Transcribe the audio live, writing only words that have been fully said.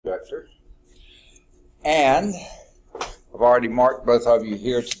director. And I've already marked both of you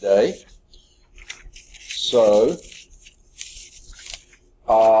here today. So,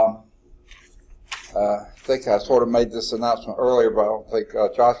 I think I sort of made this announcement earlier, but I don't think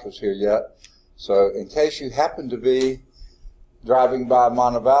Josh was here yet. So in case you happen to be driving by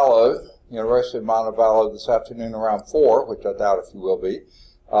Montevallo, University of Montevallo this afternoon around 4, which I doubt if you will be,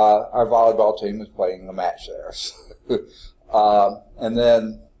 our volleyball team is playing a match there. And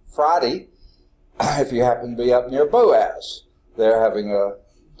then Friday, if you happen to be up near Boaz, they're having a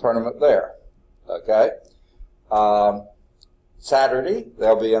tournament there. Okay? Saturday,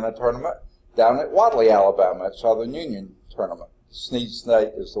 they'll be in a tournament down at Wadley, Alabama, at Southern Union tournament. Sneed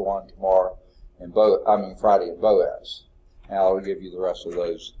State is the one tomorrow Friday in Boaz. And I'll give you the rest of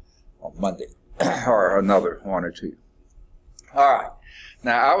those on Monday, or another one or two. All right.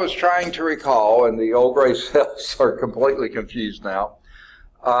 Now, I was trying to recall, and the old gray cells are completely confused now.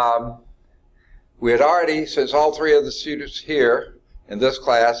 We had already, since all three of the students here in this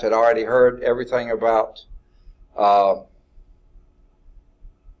class had already heard everything about the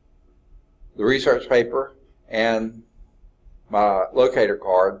research paper and my locator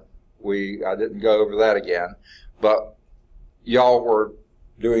card. I didn't go over that again, but y'all were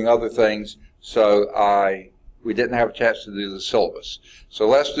doing other things, so we didn't have a chance to do the syllabus. So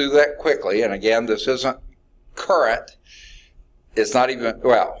let's do that quickly. And again, this isn't current. It's not even,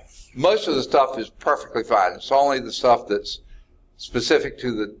 well, most of the stuff is perfectly fine. It's only the stuff that's specific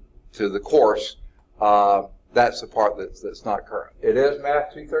to the course. That's the part that's not current. It is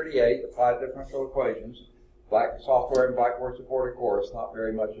Math 238, Applied Differential Equations, software and Blackboard supported course, not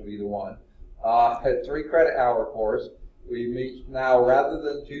very much of either one. A 3-credit hour course. We meet now, rather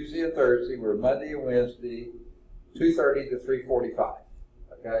than Tuesday and Thursday, we're Monday and Wednesday, 2:30 to 3:45.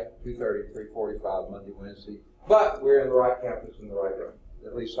 Okay? 2:30 to 3:45, Monday, Wednesday. But we're in the right campus in the right room.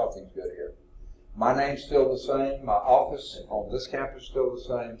 At least something's good here. My name's still the same. My office on this campus is still the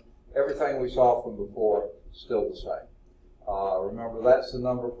same. Everything we saw from before is still the same. Remember, that's the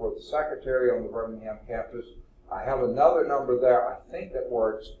number for the secretary on the Birmingham campus. I have another number there, I think that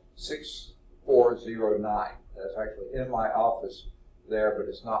works, 6409. That's actually in my office there, but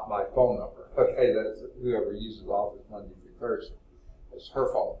it's not my phone number. Okay, that's whoever uses office Monday through Thursday. It's her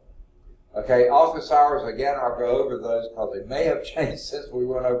phone. Okay, office hours, again, I'll go over those because they may have changed since we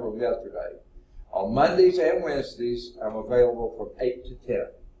went over them yesterday. On Mondays and Wednesdays, I'm available from 8 to 10.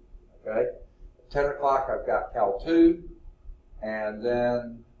 Okay? At 10 o'clock, I've got Cal 2, and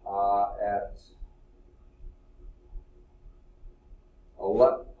then at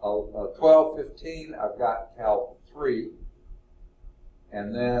 12:15, I've got Cal 3,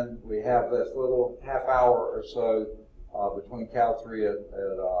 and then we have this little half hour or so between Cal 3 at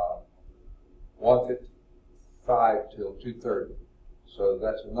 1:55 till 2:30. So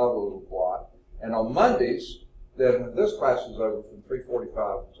that's another little block. And on Mondays, then when this class is over, from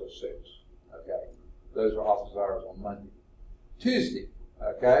 3:45 until 6. Okay, those are office hours on Monday. Tuesday,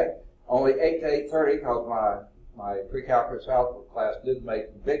 okay, only 8 to 8:30 because my pre-calculus algebra class did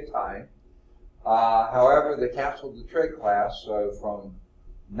make big time. However, they canceled the trig class, so from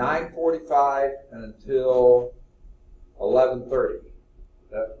 9:45 until 11:30.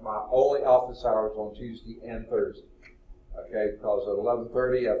 That's my only office hours on Tuesday and Thursday. Okay, because at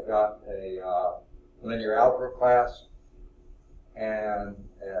 11:30 I've got a linear algebra class, and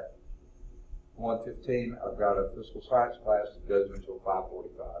at 1:15 I've got a physical science class that goes until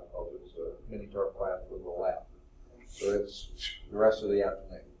 5:45 because it's a mini-term class with a lab. So it's the rest of the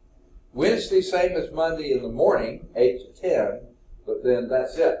afternoon. Wednesday, same as Monday in the morning, 8 to 10, but then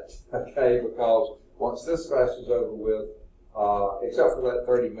that's it, okay, because once this class is over with, except for that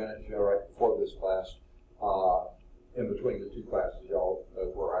 30-minute show right before this class, in between the two classes, y'all know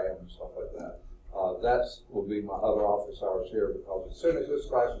where I am and stuff like that. That will be my other office hours here, because as soon as this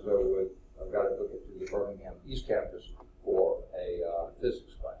class is over with, I've got to book it to the Birmingham East Campus for a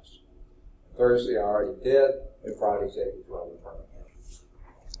physics class. Thursday I already did, and Friday's 8 to 12 in Birmingham.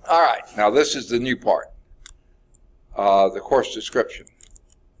 All right, now this is the new part, the course description.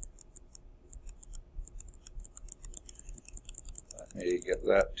 Let me get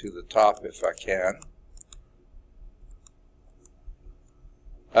that to the top if I can.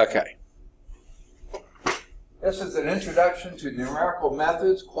 Okay. This is an introduction to numerical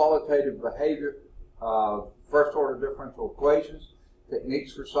methods, qualitative behavior, first-order differential equations,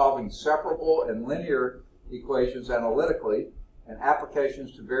 techniques for solving separable and linear equations analytically, and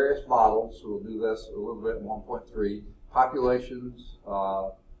applications to various models. So we'll do this a little bit in 1.3, populations,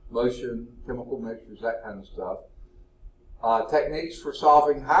 motion, chemical mixtures, that kind of stuff. Techniques for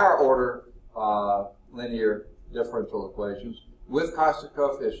solving higher-order linear differential equations, with constant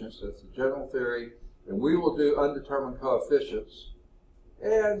coefficients. That's the general theory. And we will do undetermined coefficients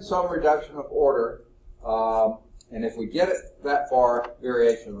and some reduction of order. And if we get it that far,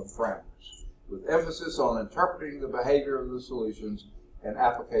 variation of parameters, with emphasis on interpreting the behavior of the solutions and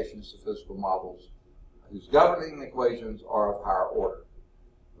applications to physical models whose governing equations are of higher order.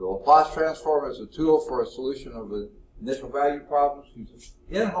 The Laplace transform is a tool for a solution of the initial value problems whose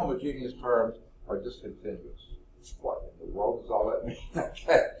inhomogeneous terms are discontinuous. What in the world does all that mean?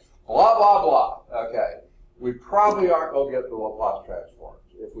 Okay. Blah, blah, blah. Okay. We probably aren't going to get the Laplace transforms.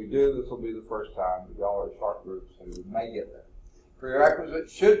 If we do, this will be the first time. Y'all are sharp groups, so we may get there. Prerequisite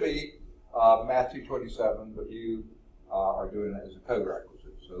should be Math 227, but you are doing it as a code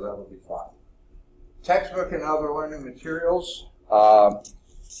requisite, so that will be fine. Textbook and other learning materials.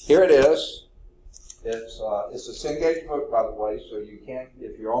 Here it is. It's a Cengage book, by the way, so you can,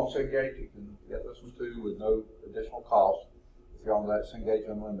 if you're on Cengage, you can get this one too with no additional cost if you're on that Cengage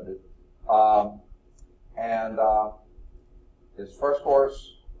Unlimited. It's first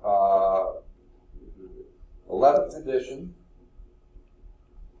course, 11th edition.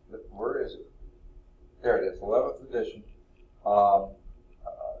 Where is it? There it is, 11th edition.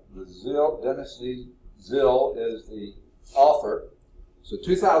 Dennis D. Zill is the author. So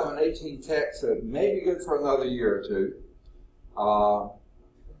 2018 text that may be good for another year or two.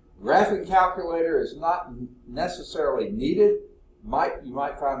 Graphing calculator is not necessarily needed. You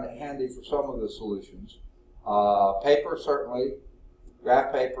might find it handy for some of the solutions. Paper, certainly.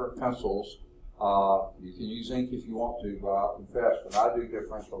 Graph paper, pencils. You can use ink if you want to, but I'll confess, when I do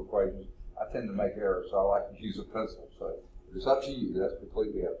differential equations, I tend to make errors, so I like to use a pencil. So it's up to you. That's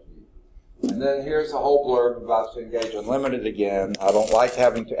completely up to you. And then here's the whole blurb about Cengage Unlimited again. I don't like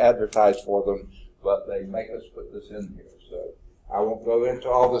having to advertise for them, but they make us put this in here. So I won't go into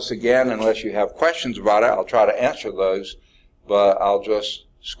all this again unless you have questions about it. I'll try to answer those, but I'll just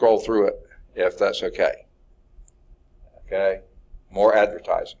scroll through it if that's okay. Okay? More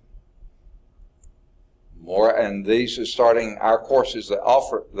advertising. More, and these are starting our courses that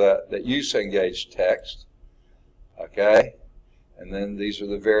offer that use Cengage text. Okay? And then these are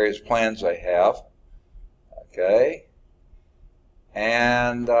the various plans they have. Okay?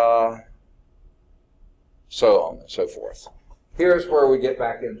 And so on and so forth. Here's where we get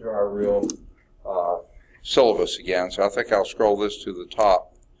back into our real syllabus again. So I think I'll scroll this to the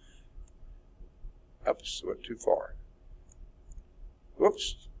top. Oops, went too far.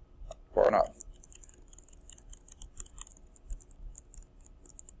 Whoops, far enough.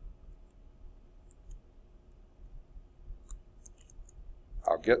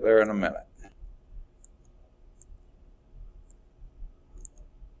 I'll get there in a minute.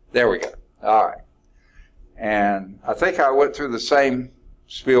 There we go. All right. And I think I went through the same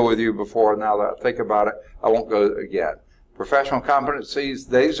spiel with you before. Now that I think about it, I won't go again. Professional competencies,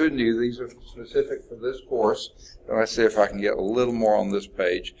 these are new. These are specific for this course. And let's see if I can get a little more on this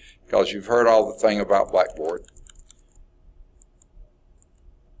page, because you've heard all the thing about Blackboard.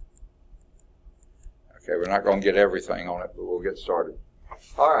 Okay, we're not going to get everything on it, but we'll get started.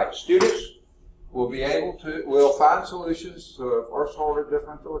 All right, students will find solutions to first-order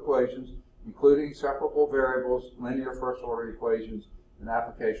differential equations, including separable variables, linear first-order equations, and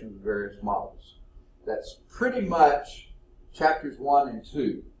applications of various models. That's pretty much chapters 1 and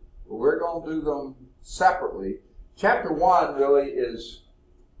 2, but we're going to do them separately. Chapter 1 really is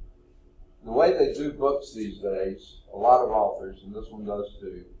the way they do books these days. A lot of authors, and this one does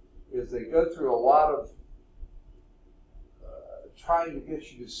too, is they go through a lot of trying to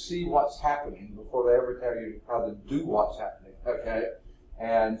get you to see what's happening before they ever tell you how to do what's happening, okay?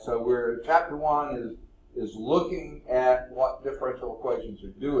 And so chapter 1 is looking at what differential equations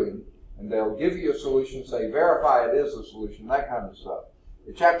are doing, and they'll give you a solution, say verify it is a solution, that kind of stuff.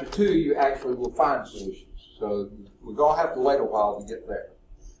 In chapter 2, you actually will find solutions. So we're going to have to wait a while to get there.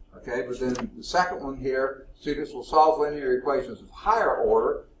 Okay, but then the second one here, students will solve linear equations of higher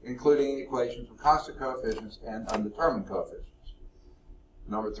order, including equations with constant coefficients and undetermined coefficients.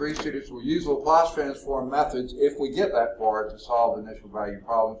 Number 3, students will use Laplace transform methods, if we get that far, to solve initial value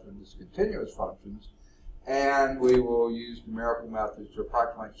problems with discontinuous functions. And we will use numerical methods to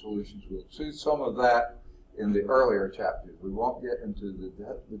approximate solutions. We'll see some of that in the earlier chapters. We won't get into the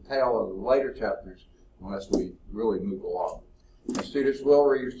detail of the later chapters unless we really move along. And students will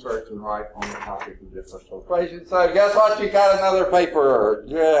research and write on the topic of differential equations. So guess what? You got another paper.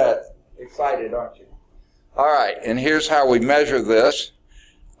 Good. Excited, aren't you? All right, and here's how we measure this.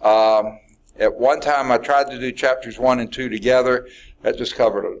 At one time, I tried to do chapters 1 and 2 together. That just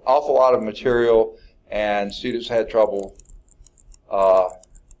covered an awful lot of material, and students had trouble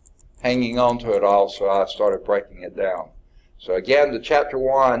hanging on to it all, so I started breaking it down. So again, the chapter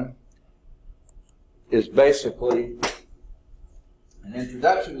 1 is basically an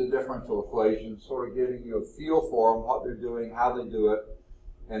introduction to differential equations, sort of giving you a feel for them, what they're doing, how they do it,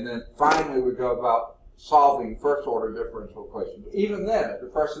 and then finally we go about solving first-order differential equations. Even then, at the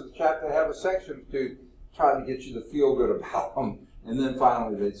first of the chapter, they have a section to try to get you to feel good about them, and then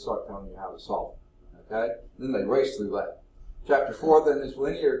finally they start telling you how to solve them. Okay? Then they race through that. Chapter 4 then is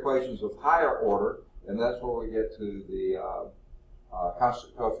linear equations of higher order, and that's where we get to the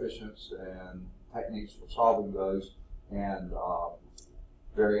constant coefficients and techniques for solving those, and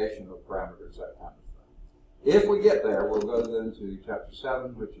variation of parameters, that kind of thing. If we get there, we'll go then to chapter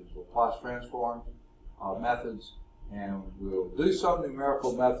 7, which is Laplace transforms methods, and we'll do some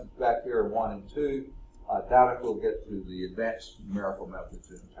numerical methods back here in 1 and 2. I doubt if we'll get to the advanced numerical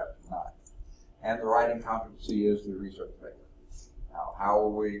methods in chapter 9. And the writing competency is the research paper. Now, how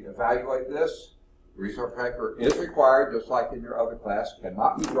will we evaluate this? The research paper is required, just like in your other class,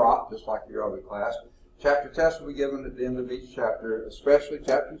 cannot be dropped, just like your other class. Chapter tests will be given at the end of each chapter, especially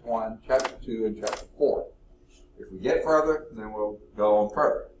chapters 1, chapter 2, and chapter 4. If we get further, then we'll go on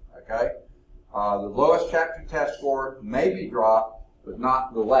further, okay? The lowest chapter test score may be dropped, but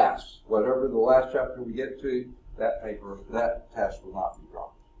not the last. Whatever the last chapter we get to, that test will not be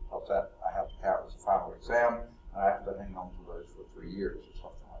dropped. Because that I have to count as a final exam, and I have to hang on to those for 3 years or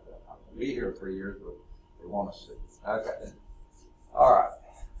something like that. I'm going to be here 3 years, but they want us to. Okay. All right.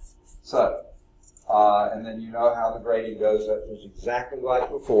 So, and then you know how the grading goes. That was exactly like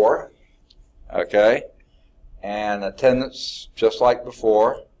before. Okay. And attendance, just like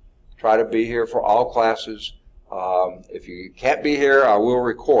before. Try to be here for all classes. If you can't be here, I will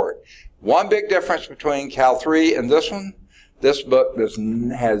record. One big difference between Cal 3 and this one, this book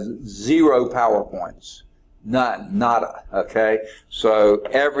has 0 PowerPoints. None. Nada. Okay? So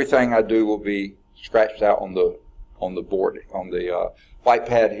everything I do will be scratched out on the board, on the white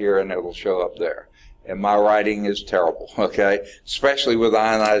pad here, and it will show up there. And my writing is terrible, okay? Especially with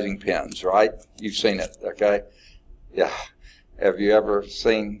ionizing pens, right? You've seen it, okay? Yeah. Have you ever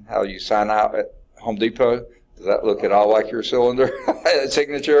seen how you sign out at Home Depot? Does that look at all like your cylinder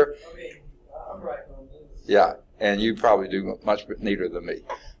signature? I mean, I'm writing on this. Yeah, and you probably do much neater than me.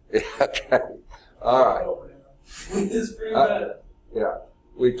 Okay. All right. It's pretty bad. Yeah.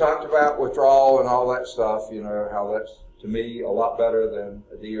 We talked about withdrawal and all that stuff, you know, how that's, to me, a lot better than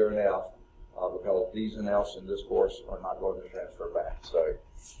a D or an F, because D's and F's in this course are not going to transfer back. So,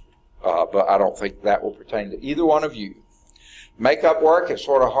 but I don't think that will pertain to either one of you. Makeup work is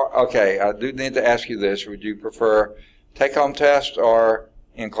sort of hard. Okay, I do need to ask you this. Would you prefer take-home test or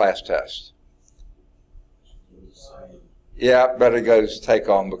in-class test? Yeah, better go to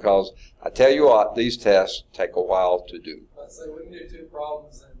take-home, because I tell you what, these tests take a while to do. I'd say we can do 2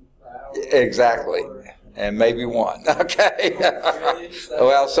 problems in an hour. Exactly, and maybe 1. Okay.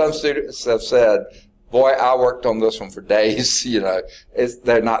 Well, some students have said, boy, I worked on this one for days. You know,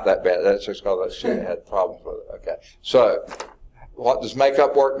 they're not that bad. That's just because that student had problems with it. Okay, so what does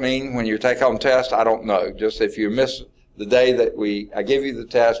makeup work mean when you take home test? I don't know. Just if you miss the day that I give you the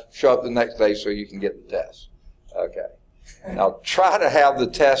test, show up the next day so you can get the test. Okay. Now try to have the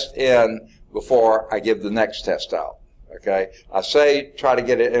test in before I give the next test out. Okay. I say try to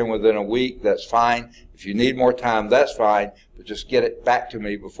get it in within a week. That's fine. If you need more time, that's fine. But just get it back to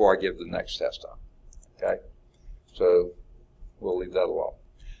me before I give the next test out. Okay. So we'll leave that alone.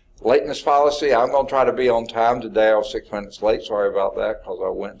 Lateness policy, I'm going to try to be on time. Today I was 6 minutes late. Sorry about that, because I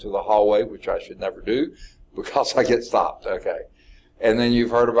went to the hallway, which I should never do, because I get stopped. Okay. And then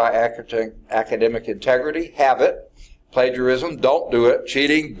you've heard about academic integrity. Have it. Plagiarism, don't do it.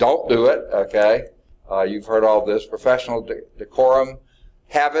 Cheating, don't do it. Okay. You've heard all this. Professional decorum,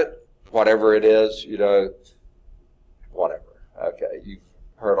 have it. Whatever it is, you know, whatever. Okay. You've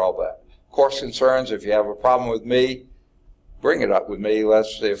heard all that. Course concerns, if you have a problem with me, bring it up with me.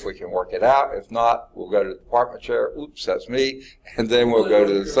 Let's see if we can work it out. If not, we'll go to the department chair. Oops, that's me. And then we'll go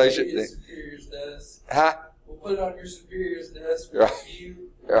to the station. Superior's desk. Huh? We'll put it on your superior's desk. Right.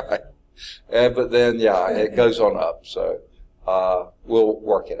 Right. But then, yeah, it goes on up. So we'll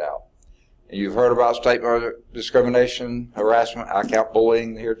work it out. And you've heard about statement discrimination, harassment. I count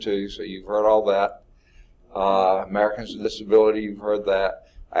bullying here too. So you've heard all that. Americans with Disability, you've heard that.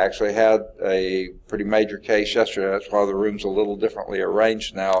 I actually had a pretty major case yesterday. That's why the room's a little differently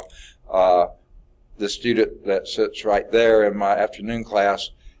arranged now. The student that sits right there in my afternoon class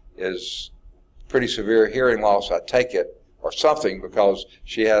is pretty severe hearing loss, I take it, or something, because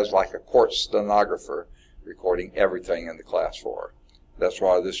she has like a court stenographer recording everything in the class for her. That's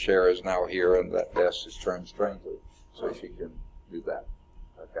why this chair is now here and that desk is turned strangely, so she can do that.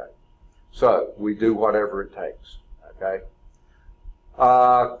 Okay. So we do whatever it takes. Okay.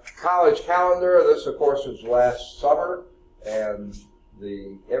 College calendar, this of course was last summer, and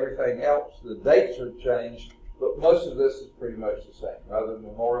everything else, the dates have changed, but most of this is pretty much the same. Rather than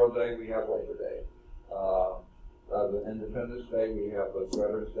Memorial Day, we have Labor Day. Rather than Independence Day, we have both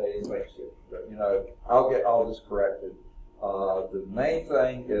Veterans Day and Thanksgiving. But, I'll get all this corrected. The main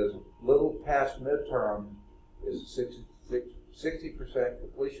thing is little past midterm is 60%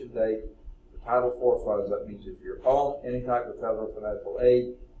 completion date for Title IV funds. That means if you're on any type of federal financial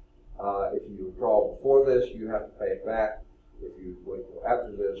aid, if you withdraw before this, you have to pay it back. If you wait till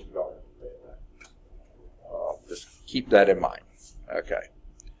after this, you don't have to pay it back. Just keep that in mind. Okay.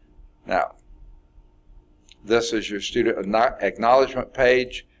 Now, this is your student acknowledgement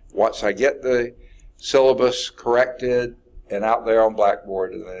page. Once I get the syllabus corrected and out there on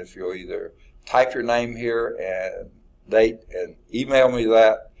Blackboard, and then if you'll either type your name here and date and email me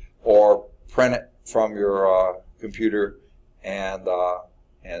that, or print it from your computer and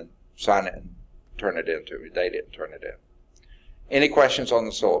sign it and turn it in to me, date it and turn it in. Any questions on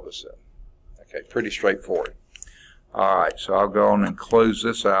the syllabus then? Okay, pretty straightforward. All right, so I'll go on and close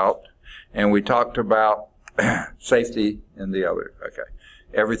this out. And we talked about safety in the other. Okay,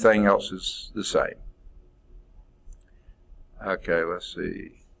 everything else is the same. Okay, let's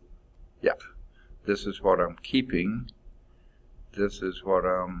see. Yep, this is what I'm keeping. This is what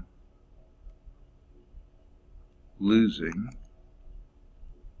I'm losing.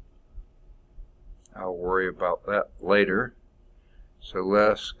 I'll worry about that later. So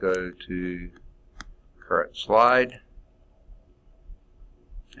let's go to current slide.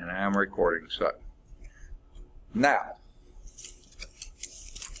 And I'm recording. So now,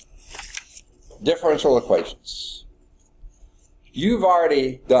 differential equations. You've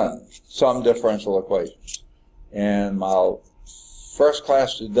already done some differential equations. In my first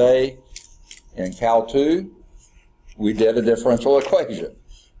class today in Cal 2, we did a differential equation.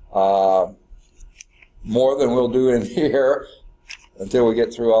 More than we'll do in here until we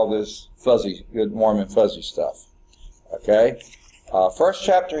get through all this fuzzy, good, warm and fuzzy stuff. Okay? First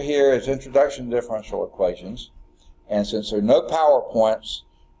chapter here is Introduction to Differential Equations. And since there are no PowerPoints,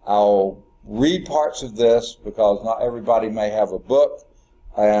 I'll read parts of this because not everybody may have a book.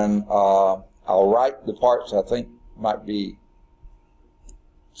 And I'll write the parts I think might be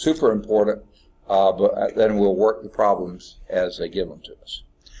super important, but then we'll work the problems as they give them to us.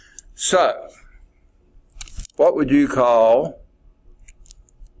 So, what would you call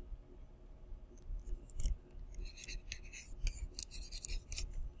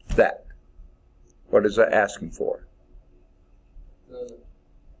that? What is that asking for?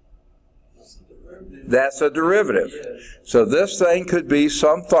 That's a derivative. So this thing could be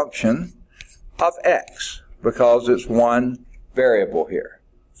some function of x because it's one variable here,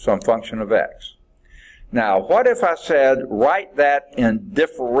 some function of x. Now, what if I said write that in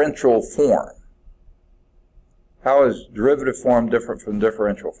differential form? How is derivative form different from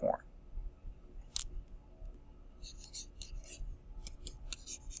differential form?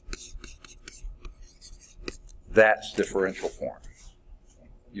 That's differential form.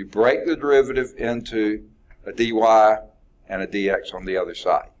 You break the derivative into a dy and a dx on the other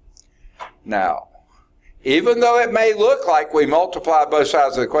side. Now, even though it may look like we multiply both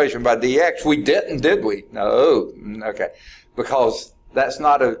sides of the equation by dx, we didn't, did we? No. Okay. Because that's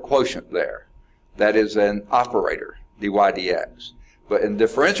not a quotient there. That is an operator, dy dx. But in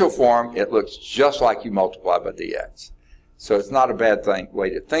differential form, it looks just like you multiply by dx. So it's not a bad way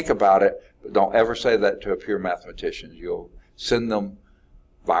to think about it, but don't ever say that to a pure mathematician. You'll send them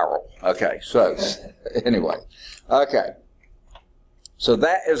viral. Okay, so anyway. Okay. So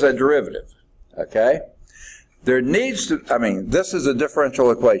that is a derivative. Okay? There needs to, this is a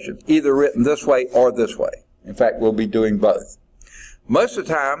differential equation, either written this way or this way. In fact, we'll be doing both. Most of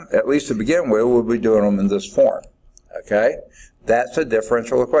the time, at least to begin with, we'll be doing them in this form. Okay? That's a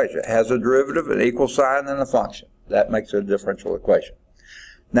differential equation. It has a derivative, an equal sign, and a function. That makes it a differential equation.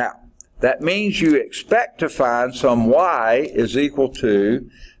 Now, that means you expect to find some y is equal to,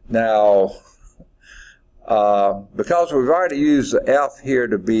 now, because we've already used the f here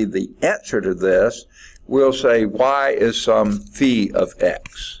to be the answer to this, we'll say y is some phi of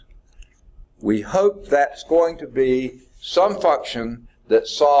x. We hope that's going to be some function that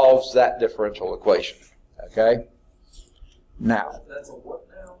solves that differential equation. Okay? Now. That's a what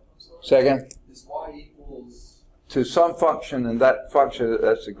now? I'm sorry. Second. Is y equals? To some function, and that function,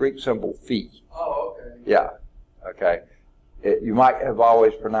 that's the Greek symbol phi. Oh, okay. Yeah. Okay. You might have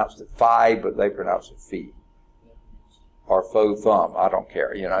always pronounced it phi, but they pronounce it phi. Or faux thumb. I don't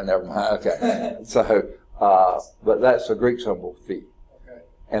care. Never mind. Okay. So, but that's the Greek symbol phi. Okay.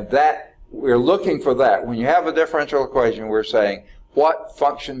 And that, we're looking for that. When you have a differential equation, we're saying, what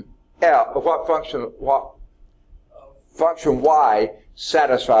function y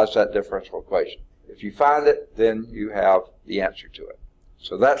satisfies that differential equation. If you find it, then you have the answer to it.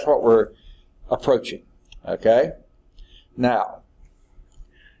 So that's what we're approaching. Okay? Now,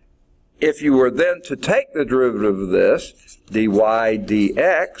 if you were then to take the derivative of this, dy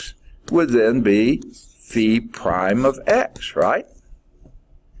dx would then be phi prime of x, right?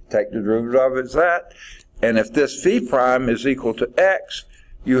 Take the derivative of it as that. And if this phi prime is equal to x,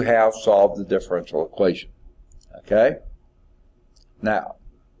 you have solved the differential equation. Okay? Now,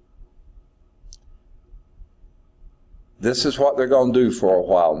 this is what they're going to do for a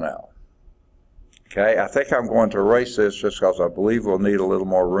while now. Okay? I think I'm going to erase this just because I believe we'll need a little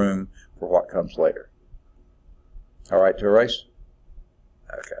more room for what comes later. All right to erase?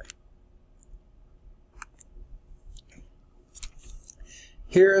 Okay.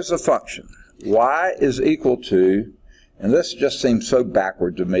 Here is a function. Y is equal to, and this just seems so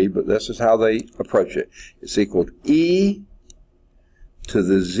backward to me, but this is how they approach it. It's equal to e to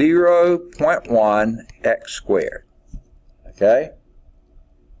the 0.1 x squared. Okay?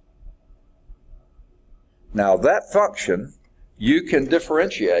 Now that function you can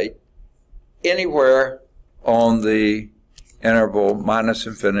differentiate anywhere on the interval minus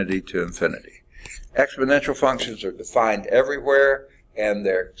infinity to infinity. Exponential functions are defined everywhere, and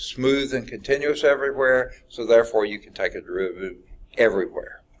they're smooth and continuous everywhere, so therefore you can take a derivative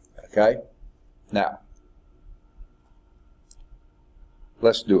everywhere. Okay? Now,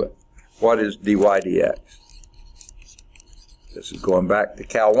 let's do it. What is dy dx? This is going back to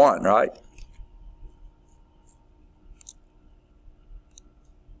Cal 1, right?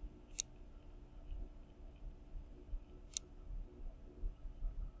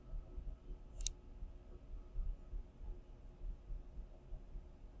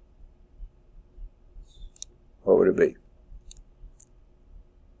 What would it be?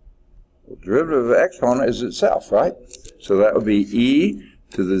 Well, the derivative of the exponent is itself, right? So that would be e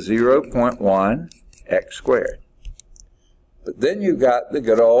to the 0.1 x squared. But then you've got the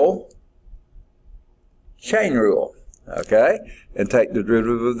good old chain rule, okay? And take the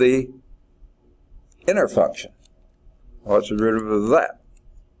derivative of the inner function. What's the derivative of that?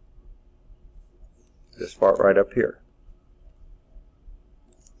 This part right up here.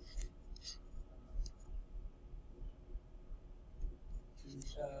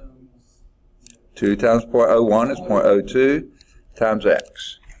 2 times 0.01 is 0.02 times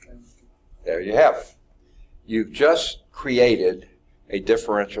x. There you have it. You've just created a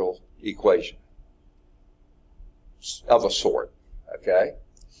differential equation of a sort, okay?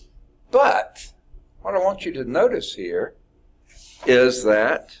 But what I want you to notice here is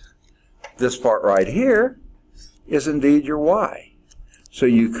that this part right here is indeed your y. So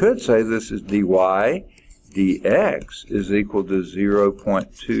you could say this is dy dx is equal to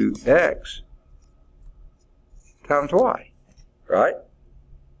 0.2x times y, right?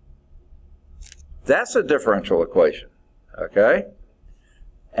 That's a differential equation, okay?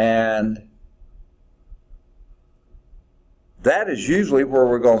 And that is usually where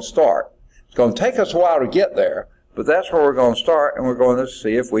we're going to start. It's going to take us a while to get there, but that's where we're going to start, and we're going to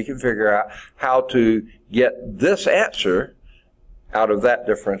see if we can figure out how to get this answer out of that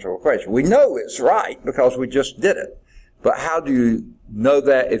differential equation. We know it's right because we just did it, but how do you know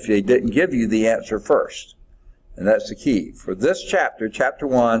that if they didn't give you the answer first? And that's the key. For this chapter, chapter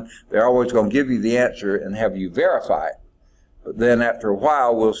 1, they're always going to give you the answer and have you verify it. But then after a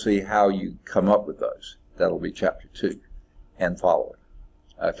while, we'll see how you come up with those. That'll be chapter 2 and following.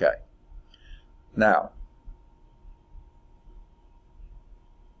 Okay. Now,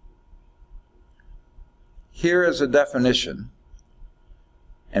 here is a definition.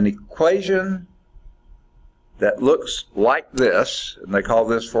 An equation that looks like this, and they call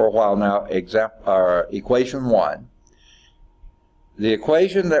this for a while now equation 1. The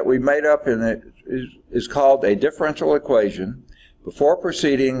equation that we made up in it is called a differential equation. Before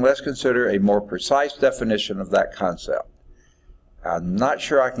proceeding, let's consider a more precise definition of that concept. I'm not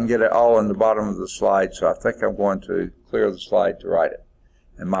sure I can get it all in the bottom of the slide, so I think I'm going to clear the slide to write it.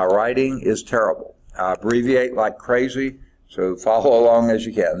 And my writing is terrible. I abbreviate like crazy, so follow along as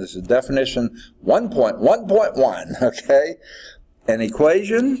you can. This is definition 1.1.1, okay? An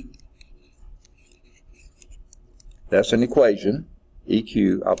equation, that's an equation,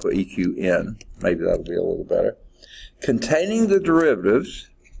 EQ, I'll put EQ in, maybe that'll be a little better, containing the derivatives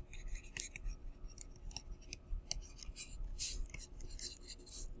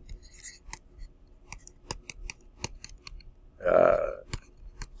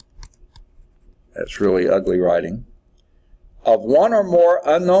that's really ugly writing, of one or more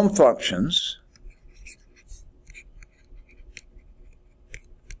unknown functions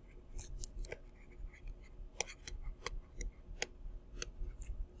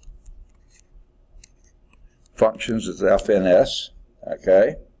functions is FNS,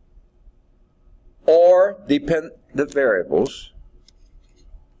 okay, or dependent variables.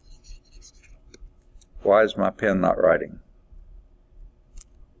 Why is my pen not writing?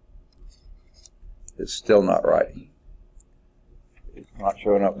 It's still not writing. It's not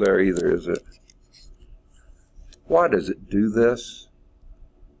showing up there either, is it? Why does it do this?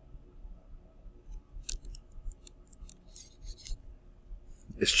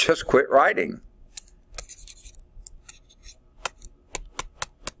 It's just quit writing.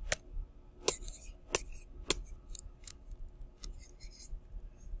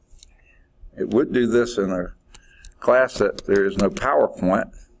 It would do this in a class that there is no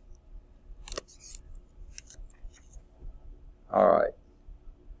PowerPoint. All right.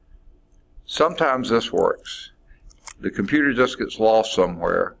 Sometimes this works. The computer just gets lost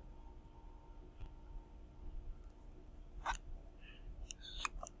somewhere.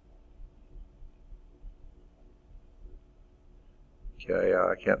 Okay,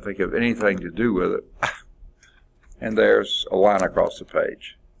 I can't think of anything to do with it. And there's a line across the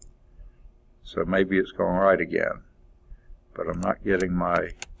page. So maybe it's going right again. But I'm not getting my...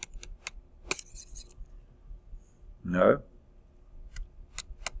 No.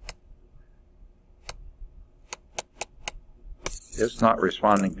 It's not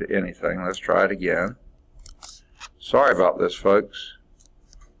responding to anything. Let's try it again. Sorry about this, folks.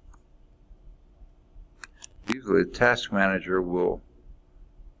 Usually the task manager will...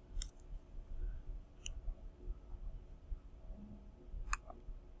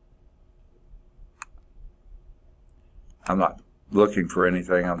 I'm not looking for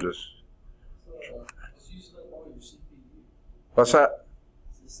anything, I'm just... It's using up all your CPU. What's that?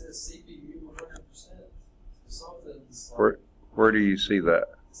 It says CPU 100%. Something's Where do you see that?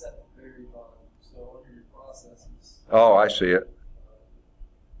 It's at the very bottom. So under your processes, Oh, I see it.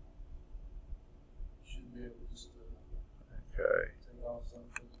 you should be able just to Okay. take off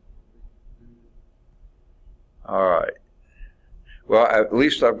something and reboot it. All right. Well, at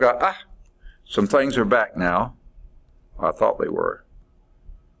least I've got... some things are back now. I thought they were.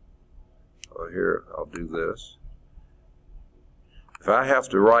 So here, I'll do this. If I have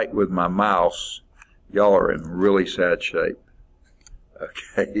to write with my mouse, y'all are in really sad shape.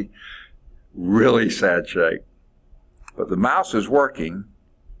 Okay? Really sad shape. But the mouse is working.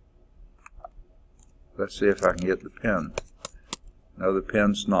 Let's see if I can get the pen. No, the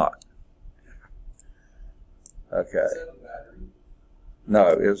pen's not. Okay. Is that a battery? No,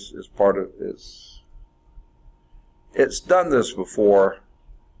 it's part of it's done this before,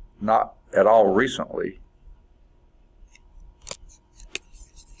 not at all recently,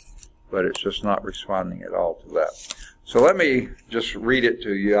 but it's just not responding at all to that. So let me just read it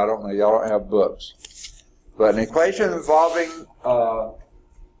to you. I don't know, y'all don't have books. But an equation involving a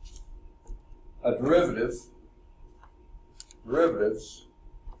derivatives,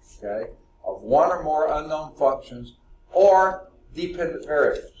 okay, of one or more unknown functions or dependent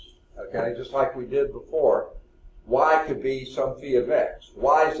variables, okay, just like we did before. Y could be some phi of x.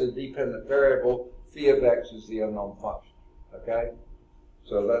 Y is a dependent variable. Phi of x is the unknown function. Okay?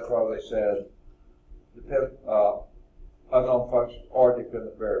 So that's why they said unknown functions or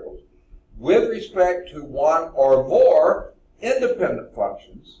dependent variables. With respect to one or more independent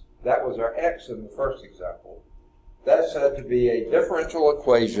functions, that was our x in the first example, that's said to be a differential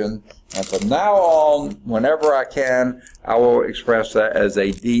equation. And from now on, whenever I can, I will express that as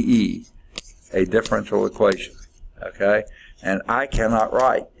a DE, a differential equation. Okay, and I cannot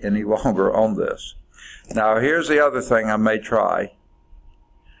write any longer on this. Now here's the other thing I may try.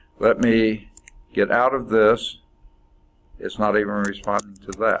 Let me get out of this. It's not even responding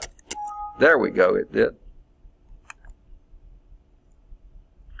to that. There we go, it did.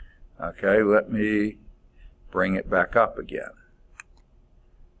 Okay, let me bring it back up again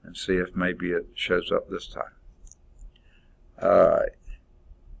and see if maybe it shows up this time. All right.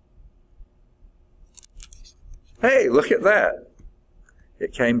 Hey, look at that.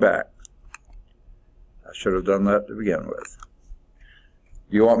 It came back. I should have done that to begin with.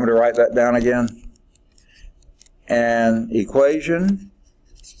 You want me to write that down again? An equation,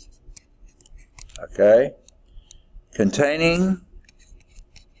 okay, containing,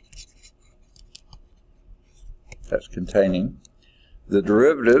 that's containing, the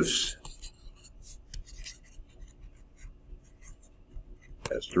derivatives,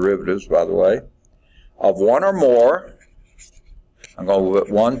 that's derivatives, by the way, of one or more, I'm going to put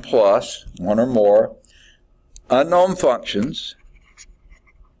 1 plus, one or more, unknown functions,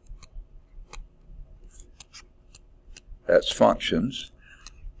 that's functions,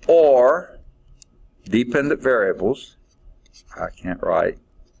 or dependent variables, I can't write,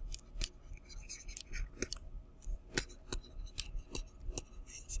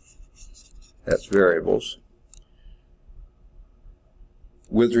 That's variables.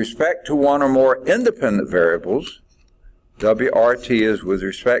 With respect to one or more independent variables, WRT is with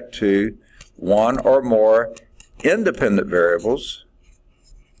respect to one or more independent variables.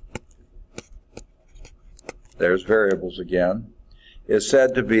 There's variables again, is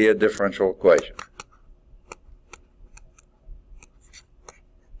said to be a differential equation.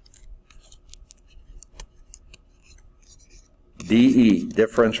 DE,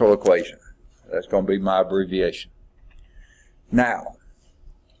 differential equation. That's going to be my abbreviation. Now,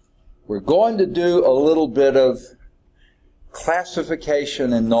 we're going to do a little bit of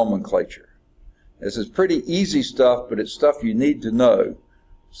classification and nomenclature. This is pretty easy stuff, but it's stuff you need to know.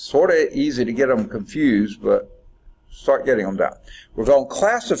 Sort of easy to get them confused, but start getting them down. We're going to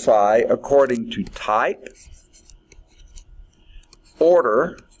classify according to type,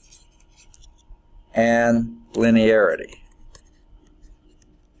 order, and linearity.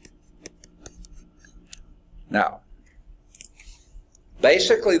 Now,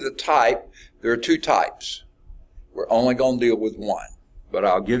 basically the type, there are two types. We're only going to deal with one, but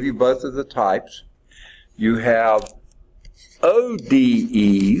I'll give you both of the types. You have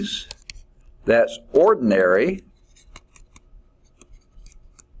ODEs, that's ordinary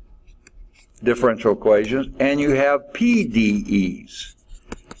differential equations, and you have PDEs.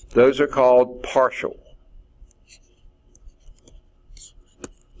 Those are called partial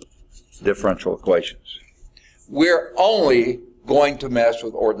differential equations. We're only going to mess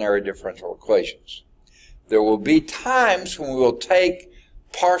with ordinary differential equations. There will be times when we will take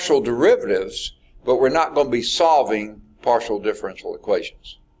partial derivatives, but we're not going to be solving partial differential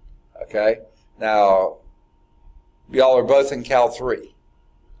equations. Okay? Now, y'all are both in Cal 3.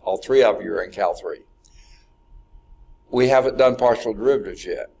 All three of you are in Cal 3. We haven't done partial derivatives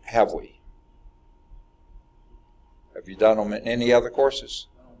yet, have we? Have you done them in any other courses?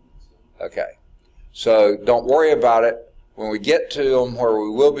 Okay. So don't worry about it. When we get to them where we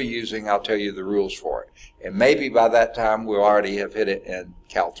will be using, I'll tell you the rules for it. And maybe by that time we'll already have hit it in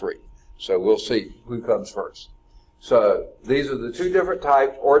Cal 3. So we'll see who comes first. So these are the two different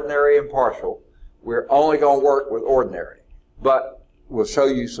types, ordinary and partial. We're only going to work with ordinary. But we'll show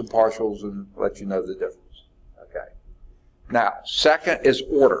you some partials and let you know the difference. Okay. Now, second is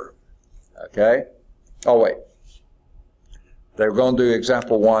order. Okay. Oh, wait. They're going to do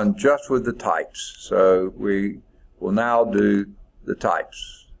example 1 just with the types. So we will now do the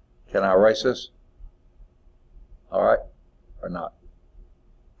types. Can I erase this? All right? Or not?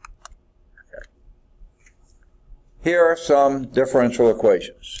 Okay. Here are some differential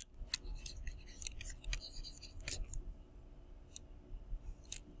equations.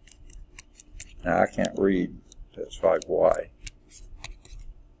 Now I can't read. That's 5y.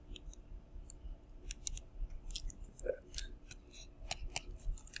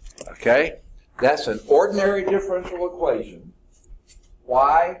 Okay, that's an ordinary differential equation.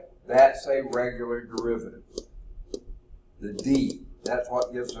 Y, that's a regular derivative. The d, that's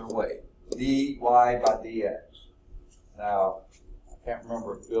what gives it away. dy by dx. Now, I can't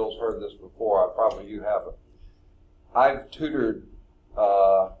remember if Bill's heard this before. Probably you haven't. I've tutored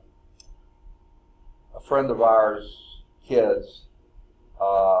a friend of ours' kids.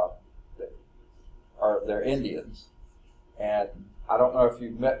 They're Indians, and I don't know if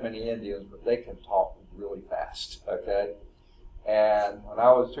you've met many Indians, but they can talk really fast, okay? And when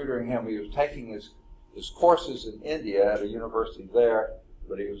I was tutoring him, he was taking his courses in India at a university there,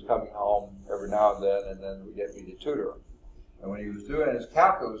 but he was coming home every now and then would get me to tutor him. And when he was doing his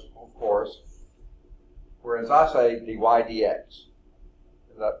calculus course, whereas I say dy dx,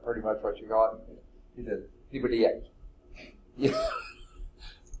 is that pretty much what you got? He did dy dx. Yeah.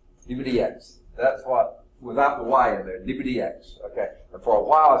 dy dx. That's what, without the y in there, dy dx. Okay. And for a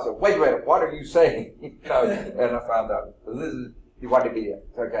while I said, wait a minute, what are you saying? And I found out, this is dy dx,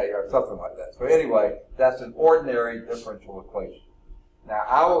 okay, or something like that. So anyway, that's an ordinary differential equation. Now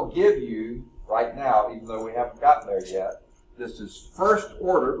I will give you, right now, even though we haven't gotten there yet, this is first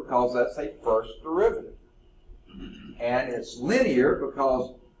order because that's a first derivative. And it's linear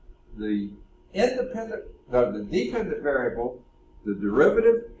because the dependent variable, the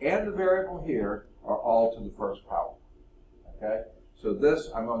derivative, and the variable here are all to the first power. Okay? So this,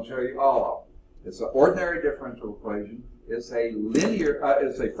 I'm going to show you all of them. It's an ordinary differential equation. It's a linear,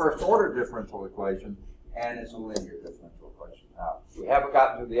 it's a first order differential equation, and it's a linear differential equation. Now, we haven't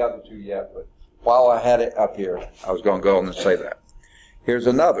gotten to the other two yet, but while I had it up here, I was going to go on and say that. Here's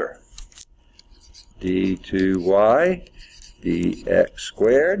another. d2y dx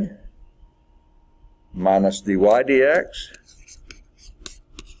squared minus dy dx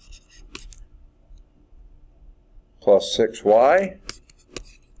plus 6y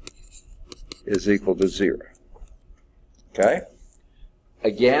is equal to 0. Okay?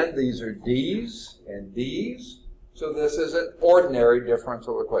 Again, these are D's and D's, so this is an ordinary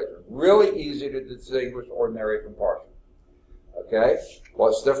differential equation. Really easy to distinguish ordinary from partial. Okay?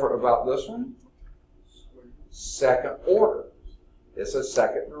 What's different about this one? Second order. It's a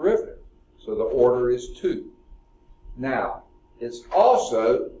second derivative. So the order is 2. Now, it's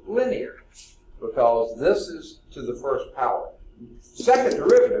also linear because this is to the first power. Second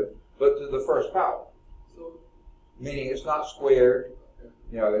derivative, but to the first power. Meaning it's not squared.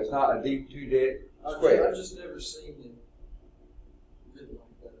 You know, it's not a D2 squared. I've just never seen it written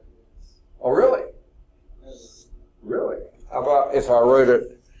like that, I guess. Oh, really? Really? How about if I wrote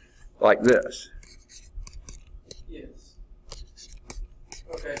it like this? Yes.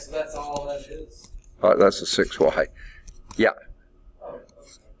 Okay, so that's all that is? That's a 6y. Yeah. Oh,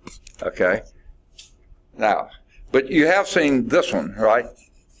 Okay. Now, but you have seen this one, right?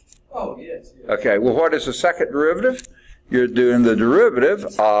 oh yes. Okay, well, what is the second derivative? You're doing the derivative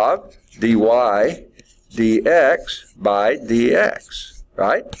of dy dx by dx,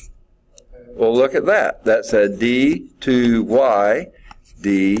 right? Okay. Well, look at that. That's a d2y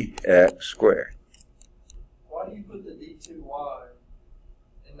dx squared. Why do you put the D2y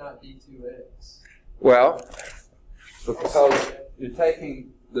and not D2x? Well, because you're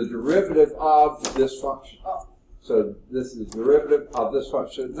taking the derivative of this function. So this is the derivative of this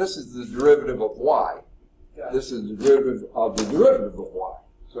function. This is the derivative of y. This is the derivative of the derivative of y.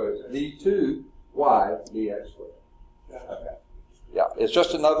 So it's d2y dx squared. Okay. Yeah, it's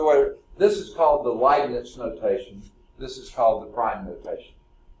just another way. This is called the Leibniz notation. This is called the prime notation.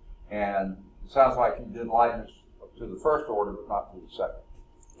 And it sounds like you did Leibniz to the first order, but not to the second.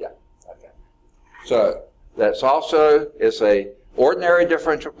 Yeah, okay. So that's also, it's a ordinary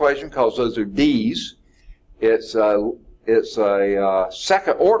differential equation because those are d's. It's a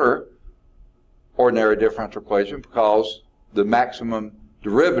second order ordinary differential equation because the maximum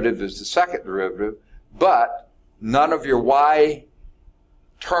derivative is the second derivative, but none of your y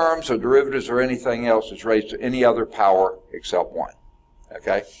terms or derivatives or anything else is raised to any other power except 1.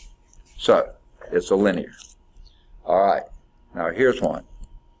 Okay? So, it's a linear. All right. Now, here's one.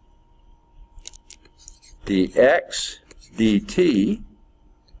 dx dt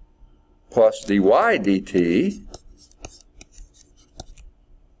plus dy dt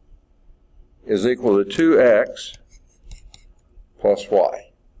is equal to 2x plus y.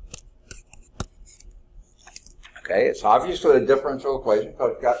 Okay, it's obviously a differential equation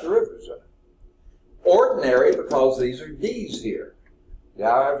because it's got derivatives in it. Ordinary because these are d's here.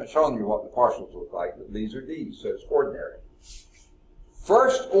 Yeah, I haven't shown you what the partials look like, but these are d's, so it's ordinary.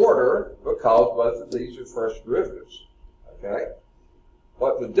 First order because both of these are first derivatives. Okay?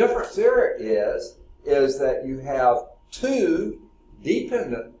 What the difference here is that you have two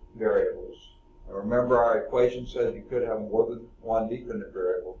dependent variables. Now remember our equation said you could have more than one dependent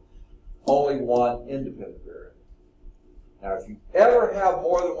variable, only one independent variable. Now if you ever have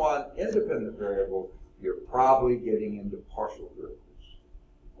more than one independent variable, you're probably getting into partial derivatives.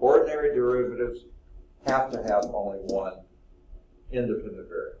 Ordinary derivatives have to have only one independent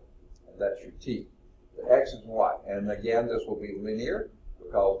variable, and that's your t. The x's and y. And again, this will be linear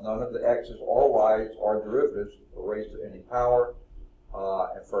because none of the x's or y's or derivatives are raised to any power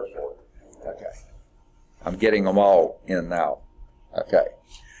in first order. Okay. I'm getting them all in now. Okay.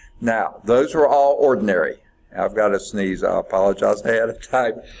 Now, those are all ordinary. I've got to sneeze. I apologize ahead of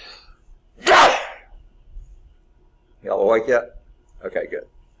time. Y'all awake yet? Okay, good.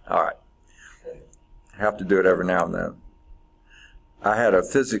 All right. I have to do it every now and then. I had a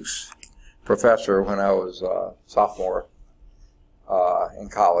physics professor when I was a sophomore in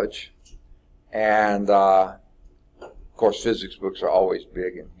college. And, of course, physics books are always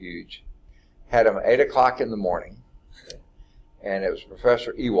big and huge. Had him at 8 o'clock in the morning. And it was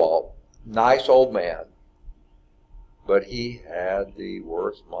Professor Ewald. Nice old man. But he had the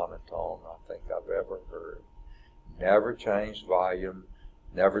worst monotone I think I've ever heard. Never changed volume,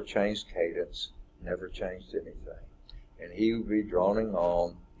 never changed cadence, never changed anything. And he would be droning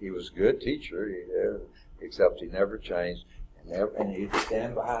on. He was a good teacher, except he never changed. And he'd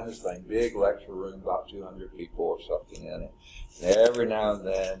stand behind this thing, big lecture room, about 200 people or something in it. And every now and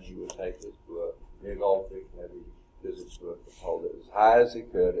then he would take his book, big old, big, heavy physics book, and hold it as high as he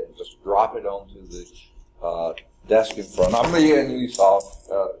could and just drop it onto the desk in front of me. And you saw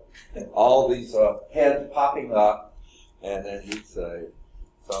all these heads popping up. And then he'd say,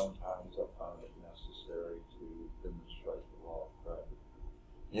 sometimes I find it necessary to demonstrate the law of gravity.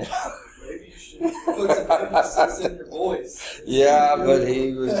 Yeah. Maybe you should put some emphasis in your voice. Yeah, but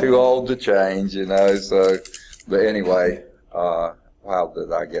he was too old to change, So, but anyway, how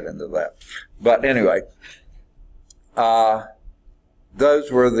did I get into that? But anyway,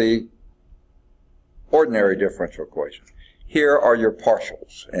 those were the ordinary differential equations. Here are your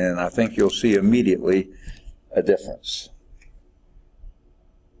partials, and I think you'll see immediately a difference.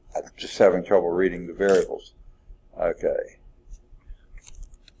 I'm just having trouble reading the variables. Okay.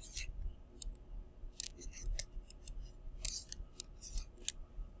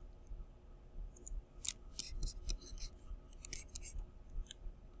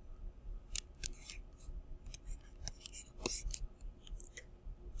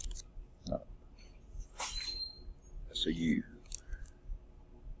 No. That's a U.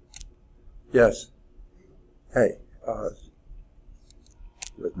 Yes. Hey,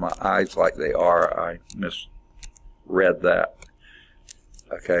 with my eyes like they are, I misread that.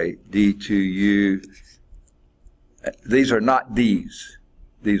 Okay, D2U. These are not D's.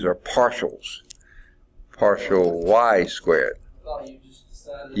 These are partials. Partial Y squared. I thought you just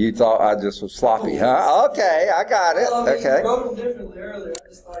decided. You thought I just was sloppy, huh? Okay, I got it. Well, I mean, Okay. you wrote them differently earlier. I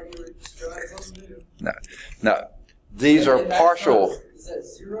just thought you were just trying something new. No. These are And that's partial. not- Is that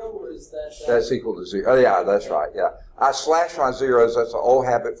 0 or is that? That's equal to 0. Oh, yeah, that's right, yeah. I slash my zeros. That's an old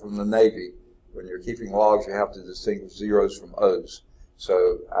habit from the Navy. When you're keeping logs, you have to distinguish zeros from O's.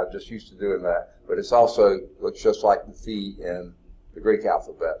 So I'm just used to doing that. But it's also looks just like the phi in the Greek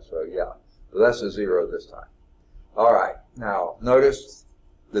alphabet. So, yeah. So that's a 0 this time. All right. Now, notice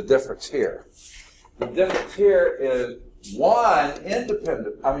the difference here. The difference here is one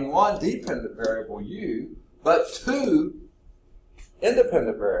dependent variable, U, but 2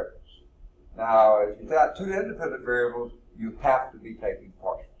 independent variables. Now, if you've got 2 independent variables, you have to be taking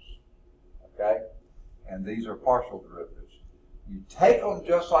partials. Okay? And these are partial derivatives. You take them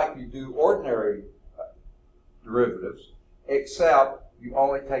just like you do ordinary derivatives, except you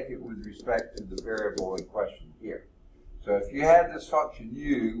only take it with respect to the variable in question here. So if you had this function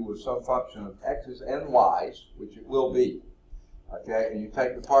U with some function of x's and y's, which it will be, okay, and you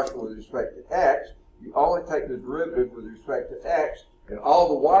take the partial with respect to x, you only take the derivative with respect to x, and all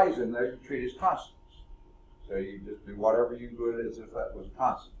the y's in there you treat as constants. So you just do whatever you would as if that was a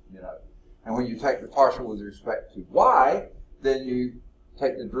constant, you know. And when you take the partial with respect to y, then you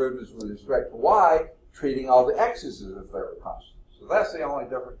take the derivatives with respect to y, treating all the x's as if they were constants. So that's the only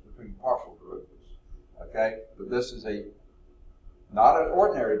difference between partial derivatives, okay? But this is not an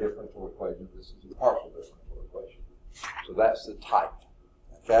ordinary differential equation, this is a partial differential equation. So that's the type,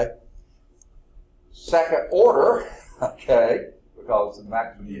 okay? Second order, okay, because the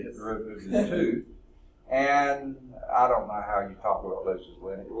maximum derivative is 2. And I don't know how you talk about those as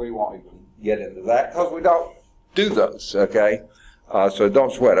linear. We won't even get into that because we don't do those, okay? So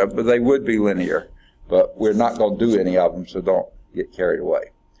don't sweat it, but they would be linear. But we're not going to do any of them, so don't get carried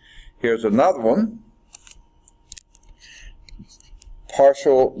away. Here's another one.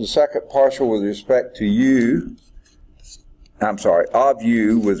 The second partial with respect to U, of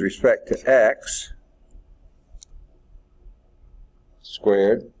U with respect to x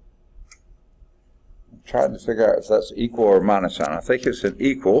squared. I'm trying to figure out if that's equal or minus sign. I think it's an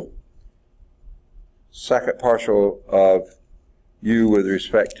equal. Second partial of U with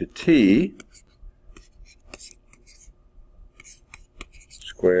respect to t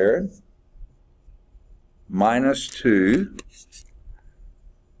squared minus 2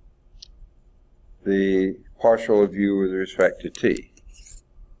 the partial of U with respect to t.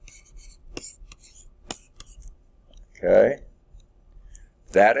 Okay.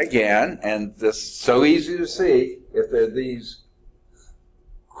 That again, and this is so easy to see, if there are these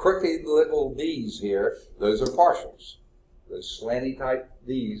crooked little d's here, those are partials. Those slanty type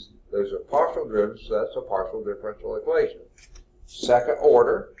d's, those are partial derivatives, so that's a partial differential equation. Second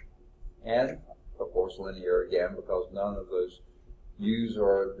order, and of course linear again, because none of those u's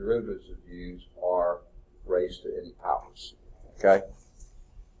or derivatives of u's are raised to any powers. Okay?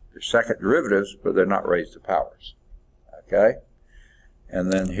 They're second derivatives, but they're not raised to powers. Okay?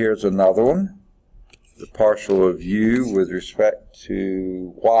 And then here's another one. The partial of u with respect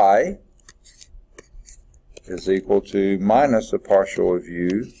to y is equal to minus the partial of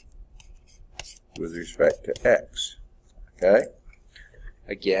u with respect to x. Okay?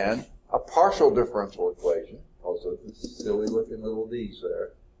 Again, a partial differential equation. Also, the silly looking little d's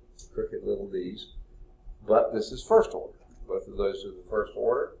there, crooked little d's. But this is first order. Both of those are the first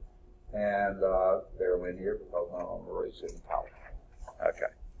order, and they're linear because none of them are raised to any power.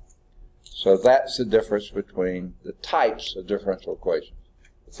 Okay. So that's the difference between the types of differential equations.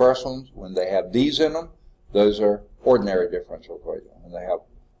 The first ones, when they have these in them, those are ordinary differential equations. When they have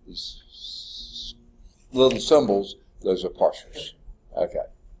these little symbols, those are partials. Okay.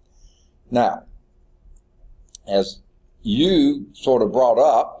 Now, as you sort of brought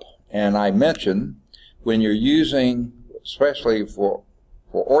up, and I mentioned, when you're using, especially for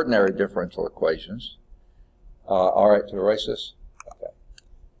ordinary differential equations, all right, to erase this? Okay.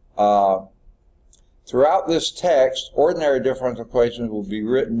 Throughout this text, ordinary differential equations will be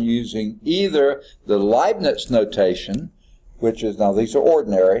written using either the Leibniz notation, which is, now these are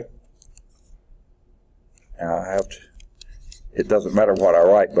ordinary, and I have to, it doesn't matter what I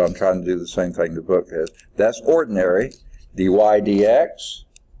write, but I'm trying to do the same thing the book has. That's ordinary, dy dx,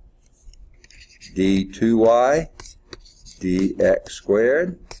 d2y, dx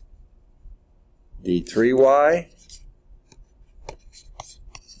squared, d3y,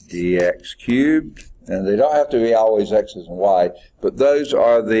 dx cubed, and they don't have to be always x's and y, but those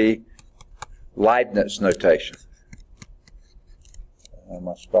are the Leibniz notation. Am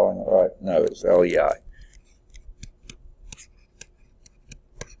I spelling it right? No, it's LEI.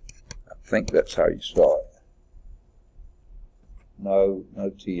 I think that's how you spell it. No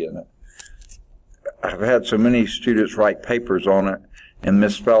T in it. I've had so many students write papers on it and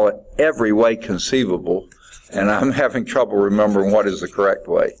misspell it every way conceivable, and I'm having trouble remembering what is the correct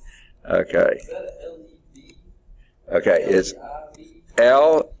way. Okay. Is that L-E-B? Okay, it's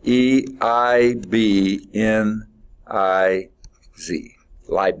L-E-I-B-N-I-Z.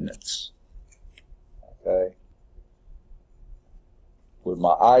 Leibniz. Okay. With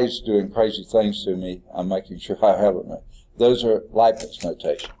my eyes doing crazy things to me, I'm making sure I have it. Those are Leibniz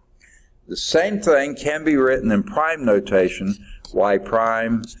notation. The same thing can be written in prime notation, y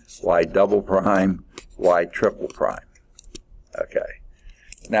prime, y double prime, y triple prime. Okay.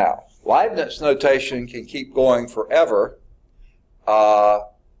 Now, Leibniz notation can keep going forever.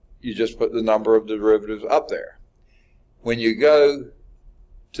 You just put the number of derivatives up there. When you go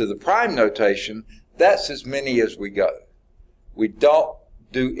to the prime notation, that's as many as we go. We don't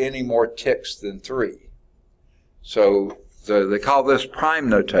do any more ticks than 3. So they call this prime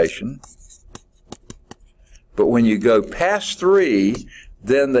notation. But when you go past 3,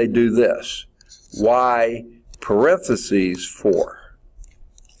 then they do this. Y parentheses 4.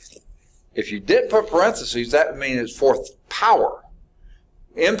 If you did put parentheses, that would mean it's fourth power.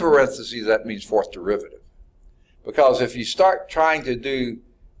 In parentheses, that means fourth derivative. Because if you start trying to do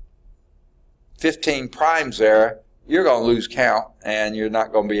 15 primes there, you're going to lose count, and you're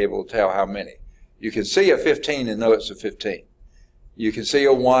not going to be able to tell how many. You can see a 15 and know it's a 15. You can see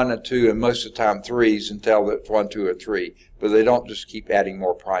a 1, a 2, and most of the time 3s and tell that it's 1, 2, or 3. But they don't just keep adding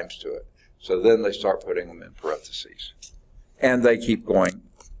more primes to it. So then they start putting them in parentheses. And they keep going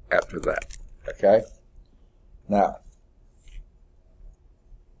after that. Okay? Now,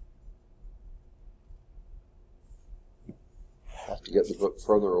 I have to get the book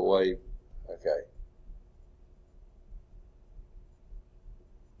further away. Okay.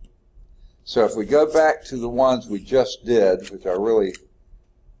 So if we go back to the ones we just did, which I really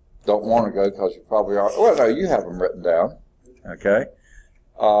don't want to go because you probably are. Well, no, you have them written down. Okay.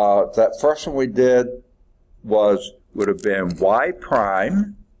 That first one we did would have been y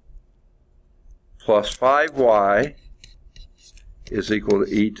prime plus 5y is equal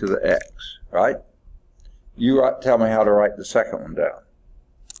to e to the x, right? You tell me how to write the second one down.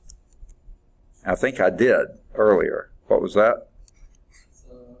 I think I did earlier. What was that?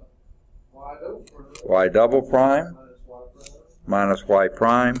 Y double prime minus y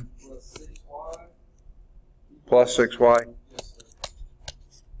prime plus 6y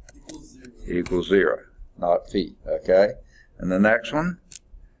equals 0, not feet, okay? And the next one?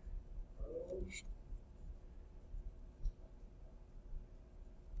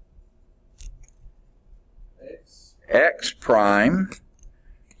 X prime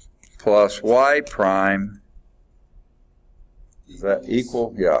plus y prime, is that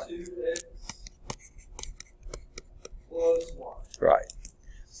equal? Yeah. Right.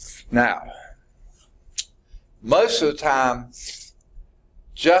 Now, most of the time,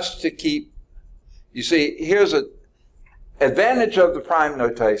 just to keep, you see, here's an advantage of the prime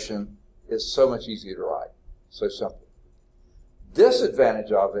notation is so much easier to write. So simple.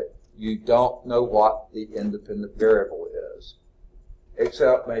 Disadvantage of it, you don't know what the independent variable is.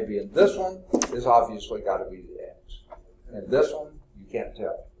 Except maybe in this one, it's obviously got to be the x. And this one, you can't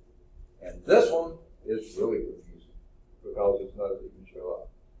tell. And this one is really confusing because it's not that you can show up.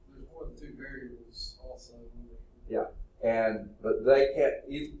 There's more than 2 variables also. Yeah, but they can't,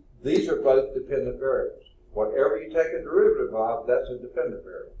 these are both dependent variables. Whatever you take a derivative of, that's a dependent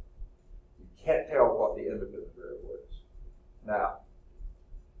variable. You can't tell what the independent variable is. Now,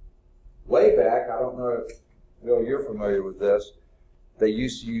 way back, I don't know if, Bill, you're familiar with this, they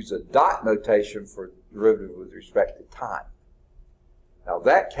used to use a dot notation for derivative with respect to time. Now,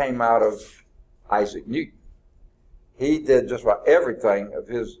 that came out of Isaac Newton. he did just about everything of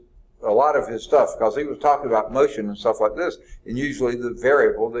a lot of his stuff, because he was talking about motion and stuff like this, and usually the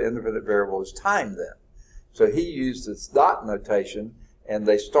independent variable is time then. So he used this dot notation, and